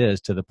whatever it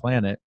is to the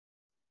planet.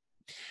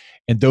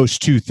 And those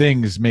two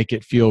things make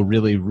it feel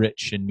really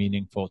rich and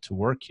meaningful to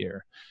work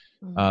here.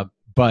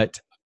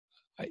 But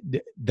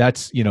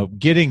that's,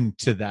 getting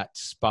to that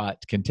spot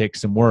can take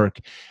some work.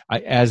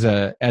 As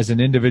an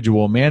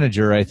individual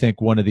manager, I think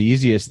one of the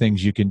easiest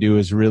things you can do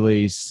is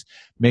really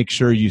make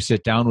sure you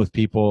sit down with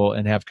people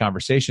and have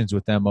conversations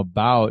with them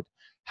about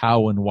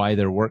how and why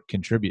their work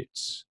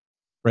contributes,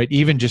 right?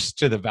 Even just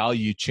to the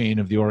value chain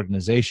of the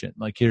organization.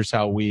 Like, here's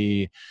how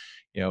we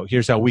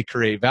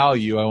create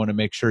value. I want to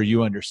make sure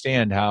you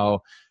understand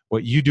how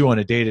what you do on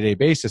a day-to-day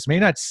basis may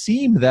not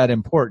seem that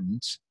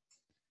important,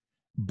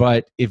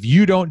 but if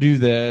you don't do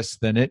this,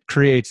 then it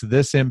creates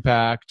this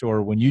impact,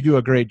 or when you do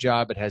a great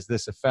job, it has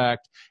this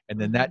effect.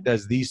 And then that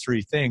does these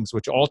three things,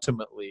 which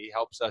ultimately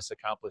helps us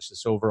accomplish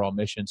this overall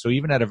mission. So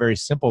even at a very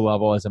simple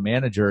level as a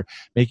manager,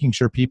 making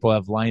sure people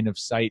have line of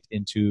sight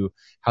into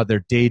how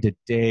their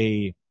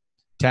day-to-day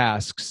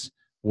tasks,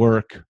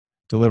 work,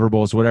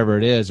 deliverables, whatever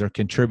it is, are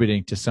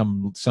contributing to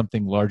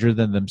something larger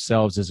than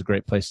themselves is a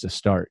great place to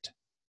start.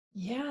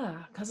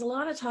 Yeah, because a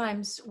lot of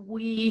times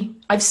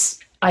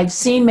I've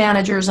seen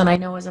managers, and I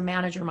know as a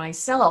manager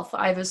myself,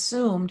 I've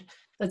assumed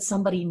that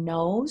somebody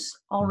knows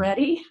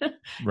already.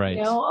 Right.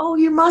 Oh,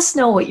 you must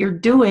know what you're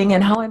doing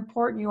and how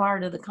important you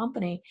are to the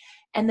company.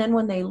 And then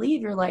when they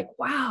leave, you're like,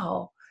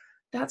 wow,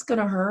 that's going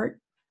to hurt.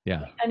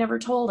 Yeah. I never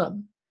told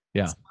them.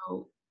 Yeah.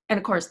 So, and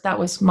of course, that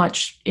was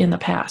much in the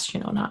past,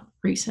 not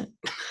recent.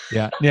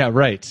 Yeah. Yeah.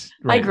 Right.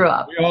 I grew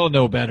up. We all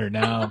know better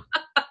now.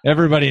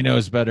 Everybody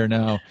knows better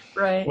now.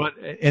 Right. Well,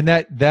 and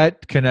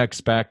that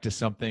connects back to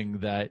something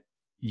that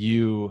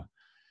you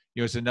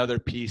it's another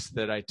piece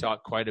that I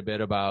talk quite a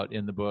bit about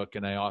in the book,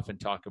 and I often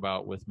talk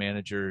about with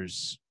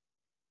managers,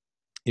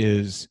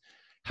 is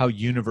how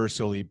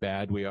universally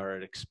bad we are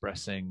at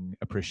expressing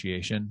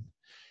appreciation.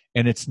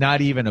 And it's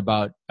not even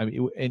about, I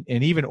mean,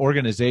 and even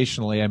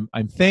organizationally,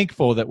 I'm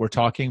thankful that we're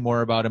talking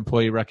more about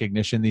employee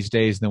recognition these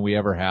days than we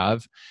ever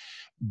have.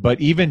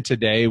 But even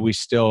today, we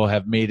still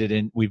have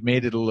we've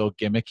made it a little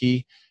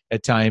gimmicky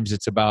at times.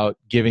 It's about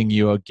giving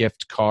you a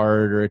gift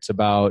card, or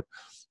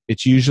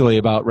it's usually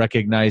about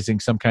recognizing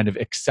some kind of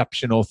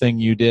exceptional thing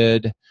you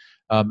did,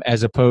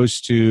 as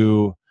opposed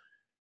to,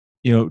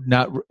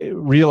 not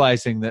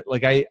realizing that,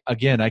 like, I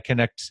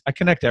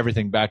connect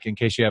everything back, in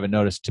case you haven't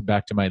noticed,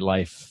 back to my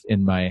life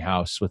in my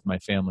house with my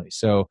family.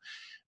 So,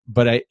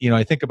 but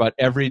I think about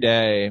every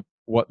day,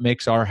 what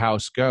makes our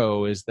house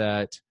go is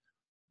that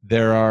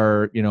there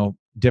are,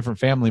 different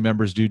family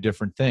members do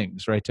different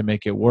things, right, to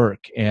make it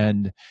work.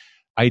 And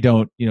I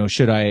don't,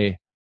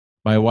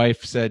 my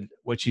wife said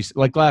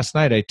like last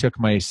night, I took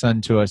my son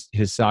to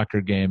his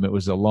soccer game. It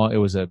was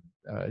a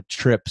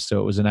trip. So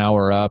it was an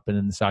hour up and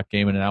then the soccer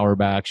game and an hour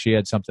back. She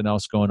had something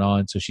else going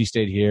on, so she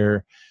stayed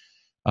here,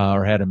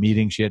 or had a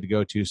meeting she had to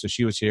go to. So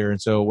she was here.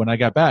 And so when I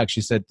got back,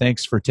 she said,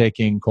 "Thanks for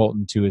taking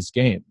Colton to his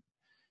game."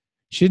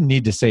 She didn't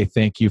need to say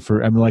thank you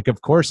for, I'm like,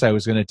 of course I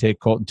was going to take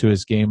Colton to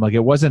his game. Like,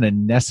 it wasn't a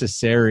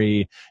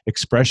necessary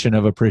expression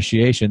of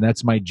appreciation.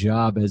 That's my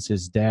job as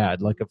his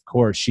dad. Like, of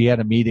course she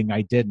had a meeting,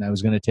 I did, and I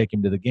was going to take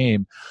him to the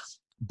game.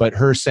 But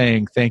her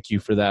saying thank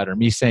you for that, or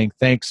me saying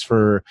thanks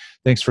for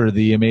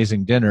the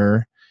amazing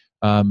dinner,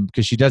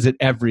 because she does it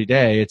every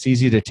day. It's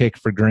easy to take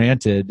for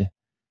granted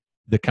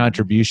the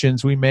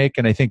contributions we make.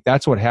 And I think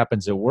that's what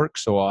happens at work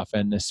so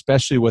often,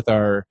 especially with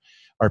our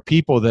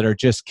people that are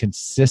just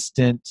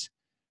consistent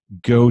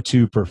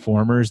go-to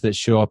performers that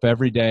show up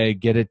every day,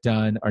 get it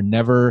done, are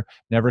never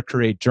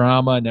create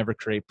drama, never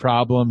create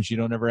problems. You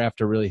don't ever have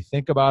to really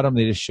think about them.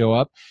 They just show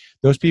up.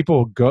 Those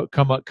people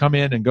come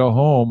in and go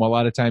home a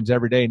lot of times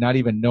every day, not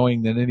even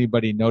knowing that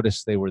anybody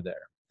noticed they were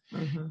there.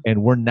 Mm-hmm.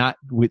 And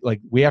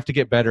we have to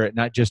get better at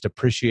not just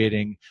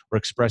appreciating or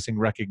expressing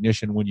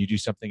recognition when you do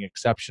something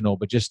exceptional,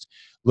 but just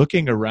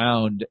looking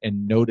around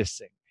and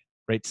noticing,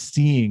 right?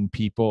 Seeing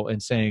people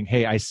and saying,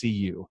 "Hey, I see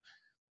you.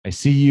 I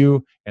see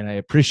you and I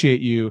appreciate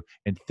you,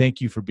 and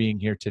thank you for being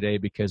here today,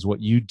 because what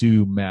you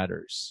do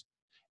matters."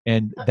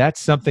 And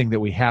that's something that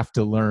we have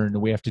to learn.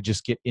 We have to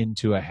just get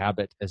into a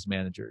habit as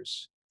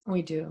managers.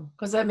 We do,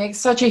 because that makes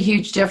such a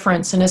huge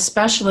difference. And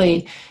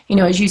especially,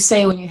 as you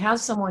say, when you have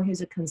someone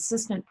who's a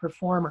consistent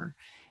performer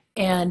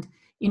and,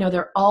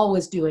 they're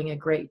always doing a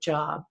great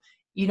job,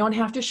 you don't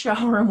have to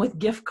shower them with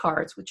gift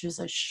cards, which is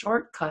a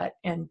shortcut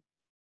and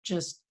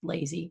just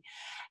lazy.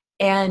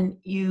 And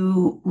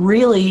you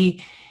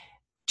really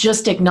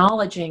just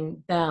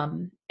acknowledging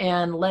them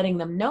and letting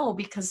them know,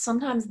 because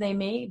sometimes they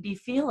may be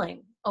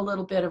feeling a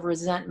little bit of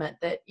resentment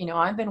that,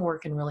 I've been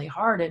working really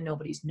hard and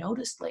nobody's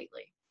noticed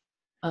lately.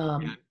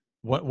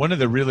 One of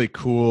the really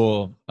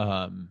cool,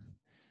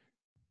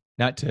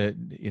 not to,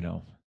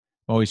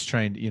 I'm always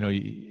trying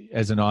to,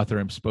 as an author,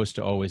 I'm supposed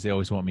to they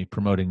always want me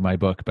promoting my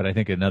book. But I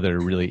think another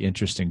really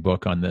interesting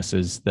book on this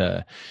is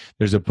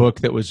there's a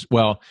book that was,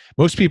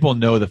 most people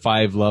know the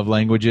 5 Love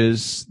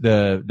Languages,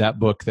 that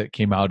book that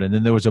came out. And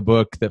then there was a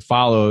book that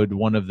followed.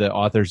 One of the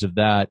authors of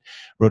that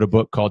wrote a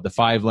book called The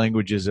 5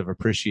 Languages of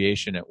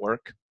Appreciation at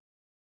Work.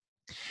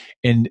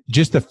 And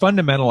just the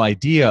fundamental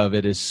idea of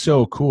it is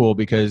so cool,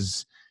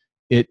 because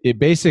it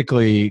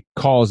basically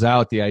calls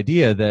out the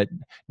idea that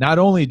not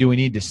only do we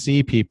need to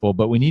see people,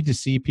 but we need to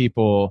see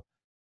people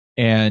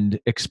and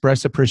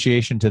express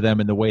appreciation to them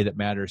in the way that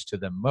matters to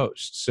them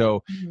most.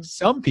 So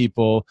some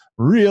people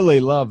really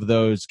love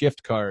those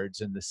gift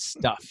cards and the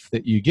stuff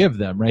that you give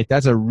them, right?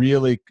 That's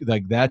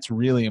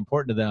really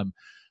important to them.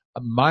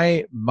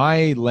 My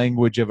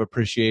language of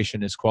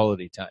appreciation is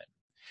quality time.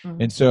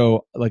 And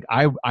so,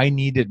 I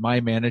needed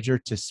my manager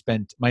to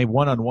spend, my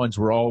one-on-ones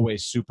were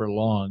always super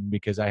long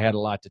because I had a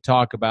lot to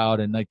talk about.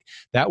 And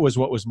that was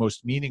what was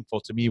most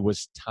meaningful to me,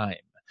 was time.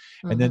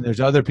 And then there's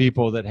other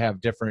people that have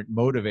different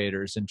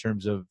motivators in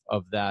terms of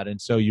that.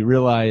 And so you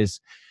realize,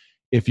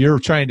 if you're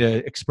trying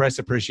to express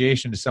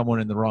appreciation to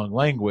someone in the wrong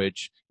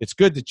language, it's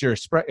good that you're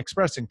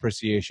expressing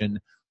appreciation,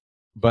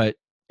 but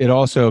it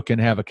also can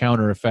have a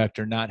counter effect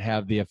or not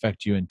have the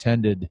effect you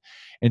intended.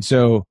 And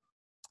so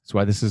that's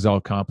why this is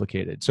all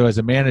complicated. So as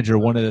a manager,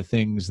 one of the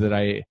things that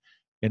I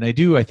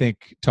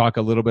think talk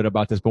a little bit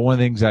about this, but one of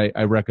the things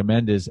I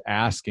recommend is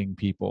asking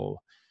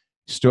people.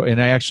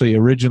 And I actually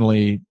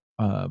originally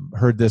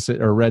heard this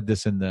or read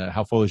this in the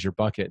How Full Is Your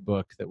Bucket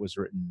book that was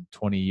written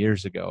 20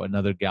 years ago,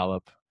 another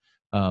Gallup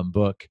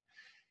book,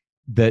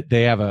 that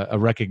they have a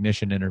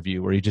recognition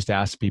interview where you just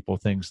ask people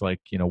things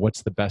like,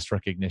 what's the best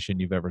recognition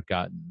you've ever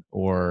gotten?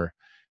 Or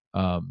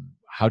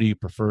how do you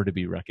prefer to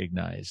be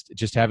recognized?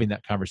 Just having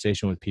that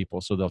conversation with people,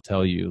 so they'll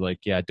tell you,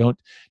 don't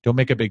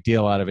make a big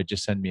deal out of it.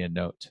 Just send me a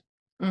note.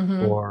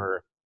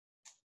 Or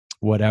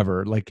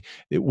whatever. Like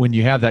when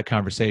you have that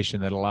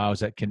conversation that allows,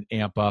 that can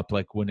amp up,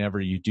 like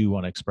whenever you do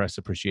want to express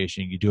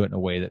appreciation, you do it in a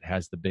way that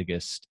has the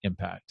biggest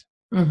impact.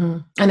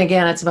 And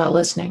again, it's about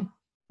listening.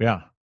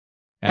 Yeah.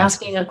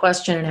 Asking a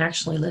question and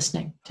actually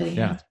listening to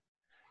the answer.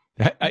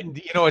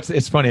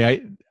 It's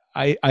funny.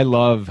 I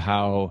love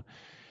how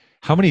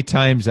many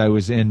times I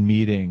was in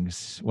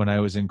meetings when I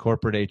was in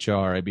corporate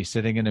HR. I'd be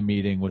sitting in a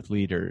meeting with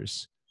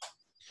leaders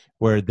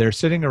where they're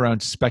sitting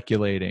around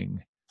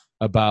speculating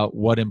about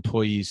what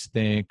employees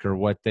think or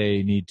what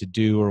they need to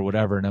do or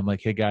whatever. And I'm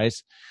like, hey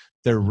guys,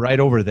 they're right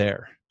over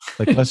there.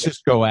 Like, let's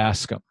just go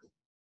ask them.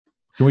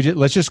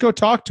 Let's just go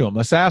talk to them.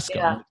 Let's ask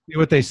them. Let's see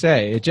what they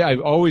say. I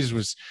always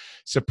was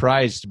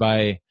surprised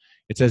by,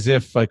 it's as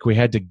if like we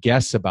had to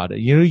guess about it.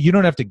 You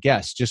don't have to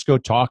guess. Just go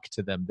talk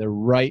to them. They're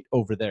right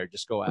over there.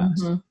 Just go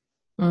ask.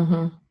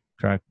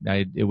 Correct.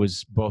 It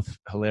was both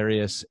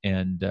hilarious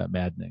and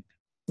maddening.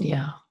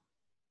 Yeah.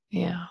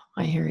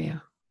 I hear you.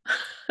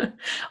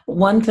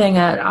 One thing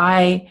that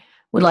I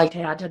would like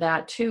to add to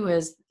that too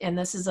is, and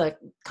this is a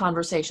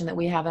conversation that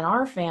we have in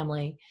our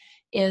family,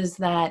 is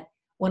that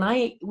when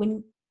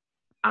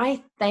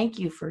I thank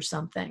you for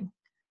something,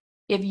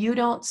 if you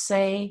don't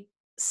say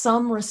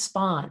some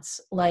response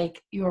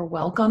like "you're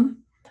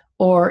welcome"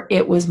 or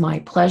 "it was my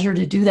pleasure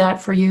to do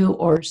that for you,"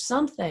 or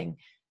something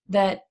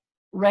that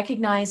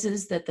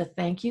recognizes that the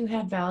thank you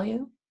had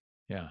value,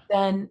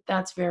 then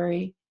that's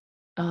very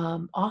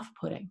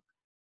off-putting.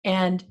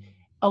 And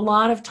a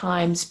lot of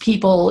times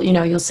people,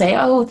 you'll say,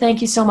 "Oh,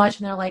 thank you so much,"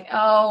 and they're like,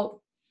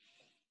 "Oh,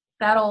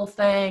 that old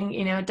thing,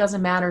 it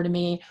doesn't matter to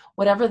me."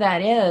 Whatever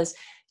that is,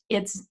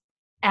 it's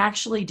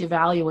actually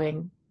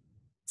devaluing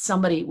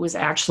somebody was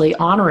actually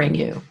honoring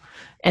you.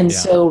 And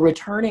so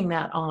returning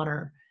that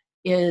honor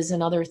is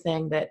another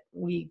thing that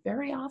we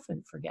very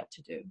often forget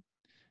to do.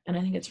 And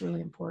I think it's really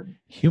important.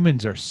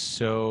 Humans are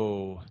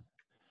so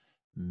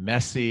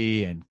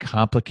messy and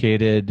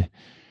complicated,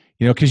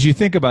 because you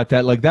think about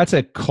that, like that's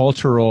a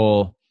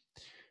culturally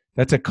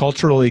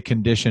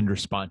conditioned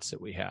response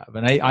that we have.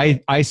 And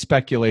I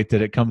speculate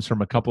that it comes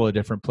from a couple of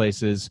different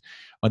places.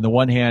 On the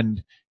one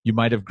hand, you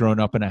might have grown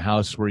up in a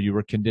house where you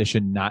were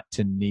conditioned not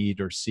to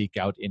need or seek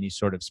out any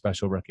sort of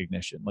special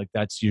recognition. Like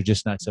you're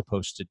just not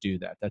supposed to do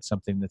that. That's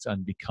something that's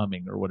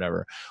unbecoming or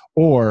whatever.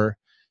 Or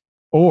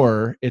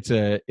it's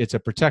a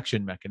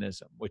protection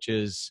mechanism, which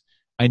is,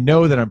 I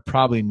know that I'm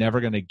probably never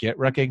going to get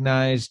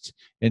recognized.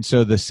 And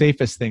so the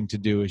safest thing to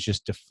do is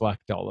just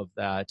deflect all of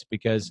that,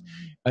 because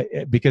I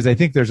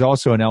think there's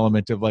also an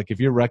element of like, if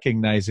you're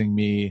recognizing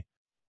me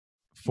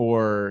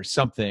for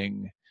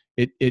something,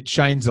 it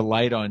shines a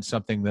light on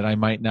something that I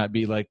might not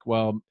be like,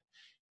 well,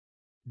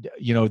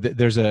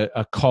 there's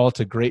a call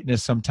to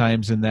greatness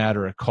sometimes in that,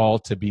 or a call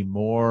to be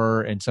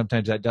more. And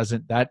sometimes that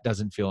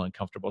doesn't feel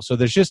uncomfortable. So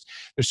there's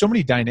so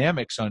many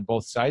dynamics on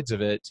both sides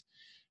of it.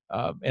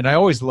 And I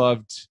always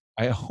loved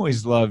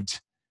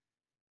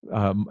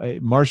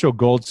Marshall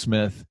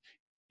Goldsmith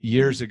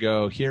years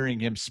ago, hearing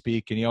him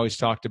speak, and he always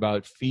talked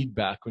about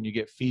feedback. When you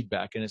get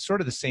feedback, and it's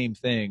sort of the same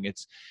thing.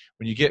 It's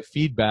when you get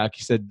feedback,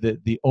 he said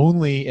that the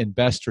only and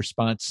best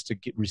response to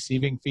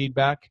receiving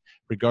feedback,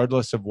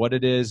 regardless of what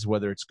it is,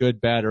 whether it's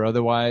good, bad, or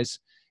otherwise,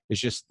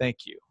 is just thank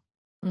you.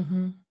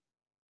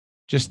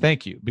 Just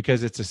thank you,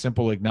 because it's a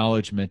simple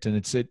acknowledgement. And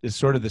it's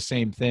sort of the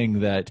same thing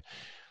that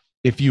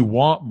if you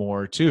want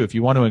more too, if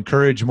you want to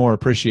encourage more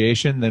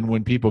appreciation, then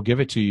when people give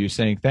it to you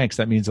saying thanks,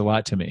 that means a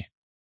lot to me.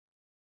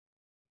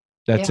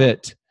 That's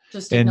it.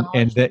 Just and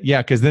that,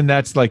 because then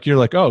that's like, you're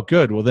like, oh,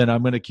 good. Well, then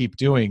I'm going to keep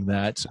doing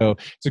that. So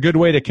it's a good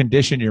way to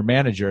condition your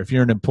manager. If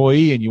you're an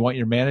employee and you want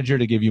your manager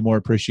to give you more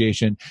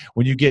appreciation,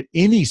 when you get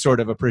any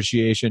sort of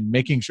appreciation,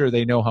 making sure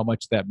they know how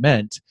much that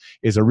meant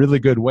is a really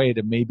good way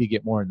to maybe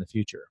get more in the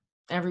future.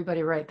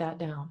 Everybody write that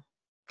down.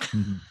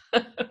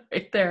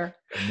 Right there.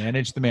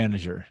 Manage the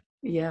manager.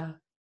 Yeah.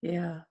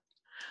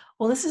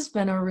 Well, this has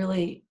been a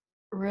really,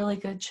 really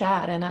good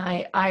chat. And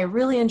I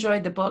really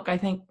enjoyed the book. I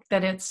think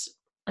that it's,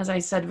 as I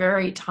said,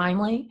 very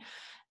timely,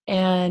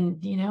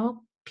 and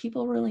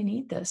people really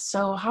need this.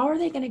 So how are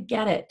they going to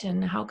get it,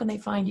 and how can they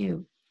find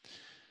you?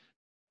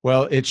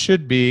 Well, it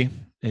should be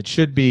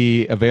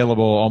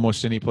available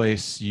almost any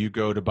place you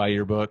go to buy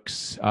your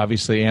books.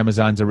 Obviously,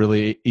 Amazon's a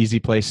really easy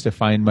place to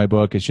find my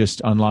book. It's just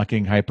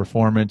Unlocking High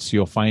Performance.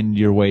 You'll find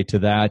your way to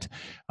that.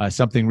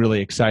 Something really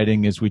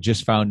exciting is we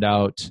just found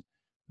out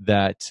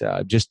that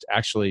just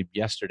actually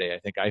yesterday, I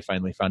think I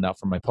finally found out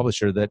from my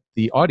publisher that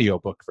the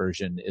audiobook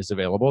version is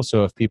available.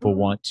 So if people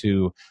want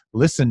to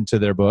listen to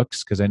their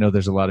books, because I know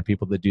there's a lot of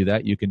people that do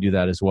that, you can do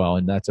that as well.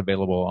 And that's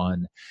available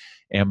on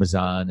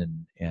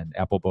Amazon and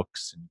Apple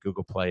Books and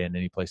Google Play and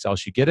any place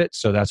else you get it.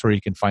 So that's where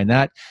you can find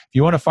that. If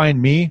you want to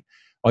find me,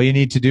 all you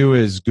need to do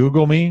is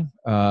Google me.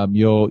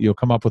 You'll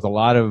come up with a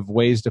lot of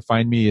ways to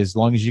find me, as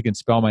long as you can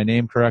spell my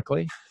name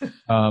correctly.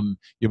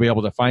 You'll be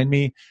able to find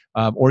me.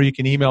 Or you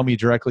can email me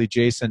directly,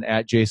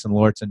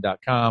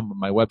 jason@jasonlortzen.com.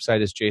 My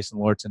website is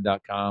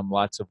jasonlortzen.com.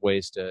 Lots of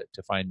ways to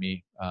find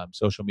me.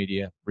 Social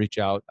media, reach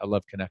out. I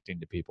love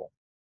connecting to people.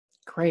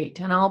 Great.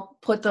 And I'll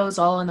put those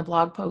all in the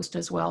blog post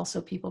as well,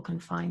 so people can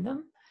find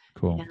them.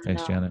 Cool. And,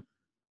 Thanks, Janet.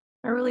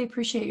 I really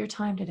appreciate your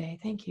time today.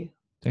 Thank you.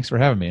 Thanks for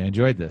having me. I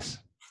enjoyed this.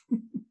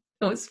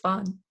 It was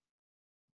fun.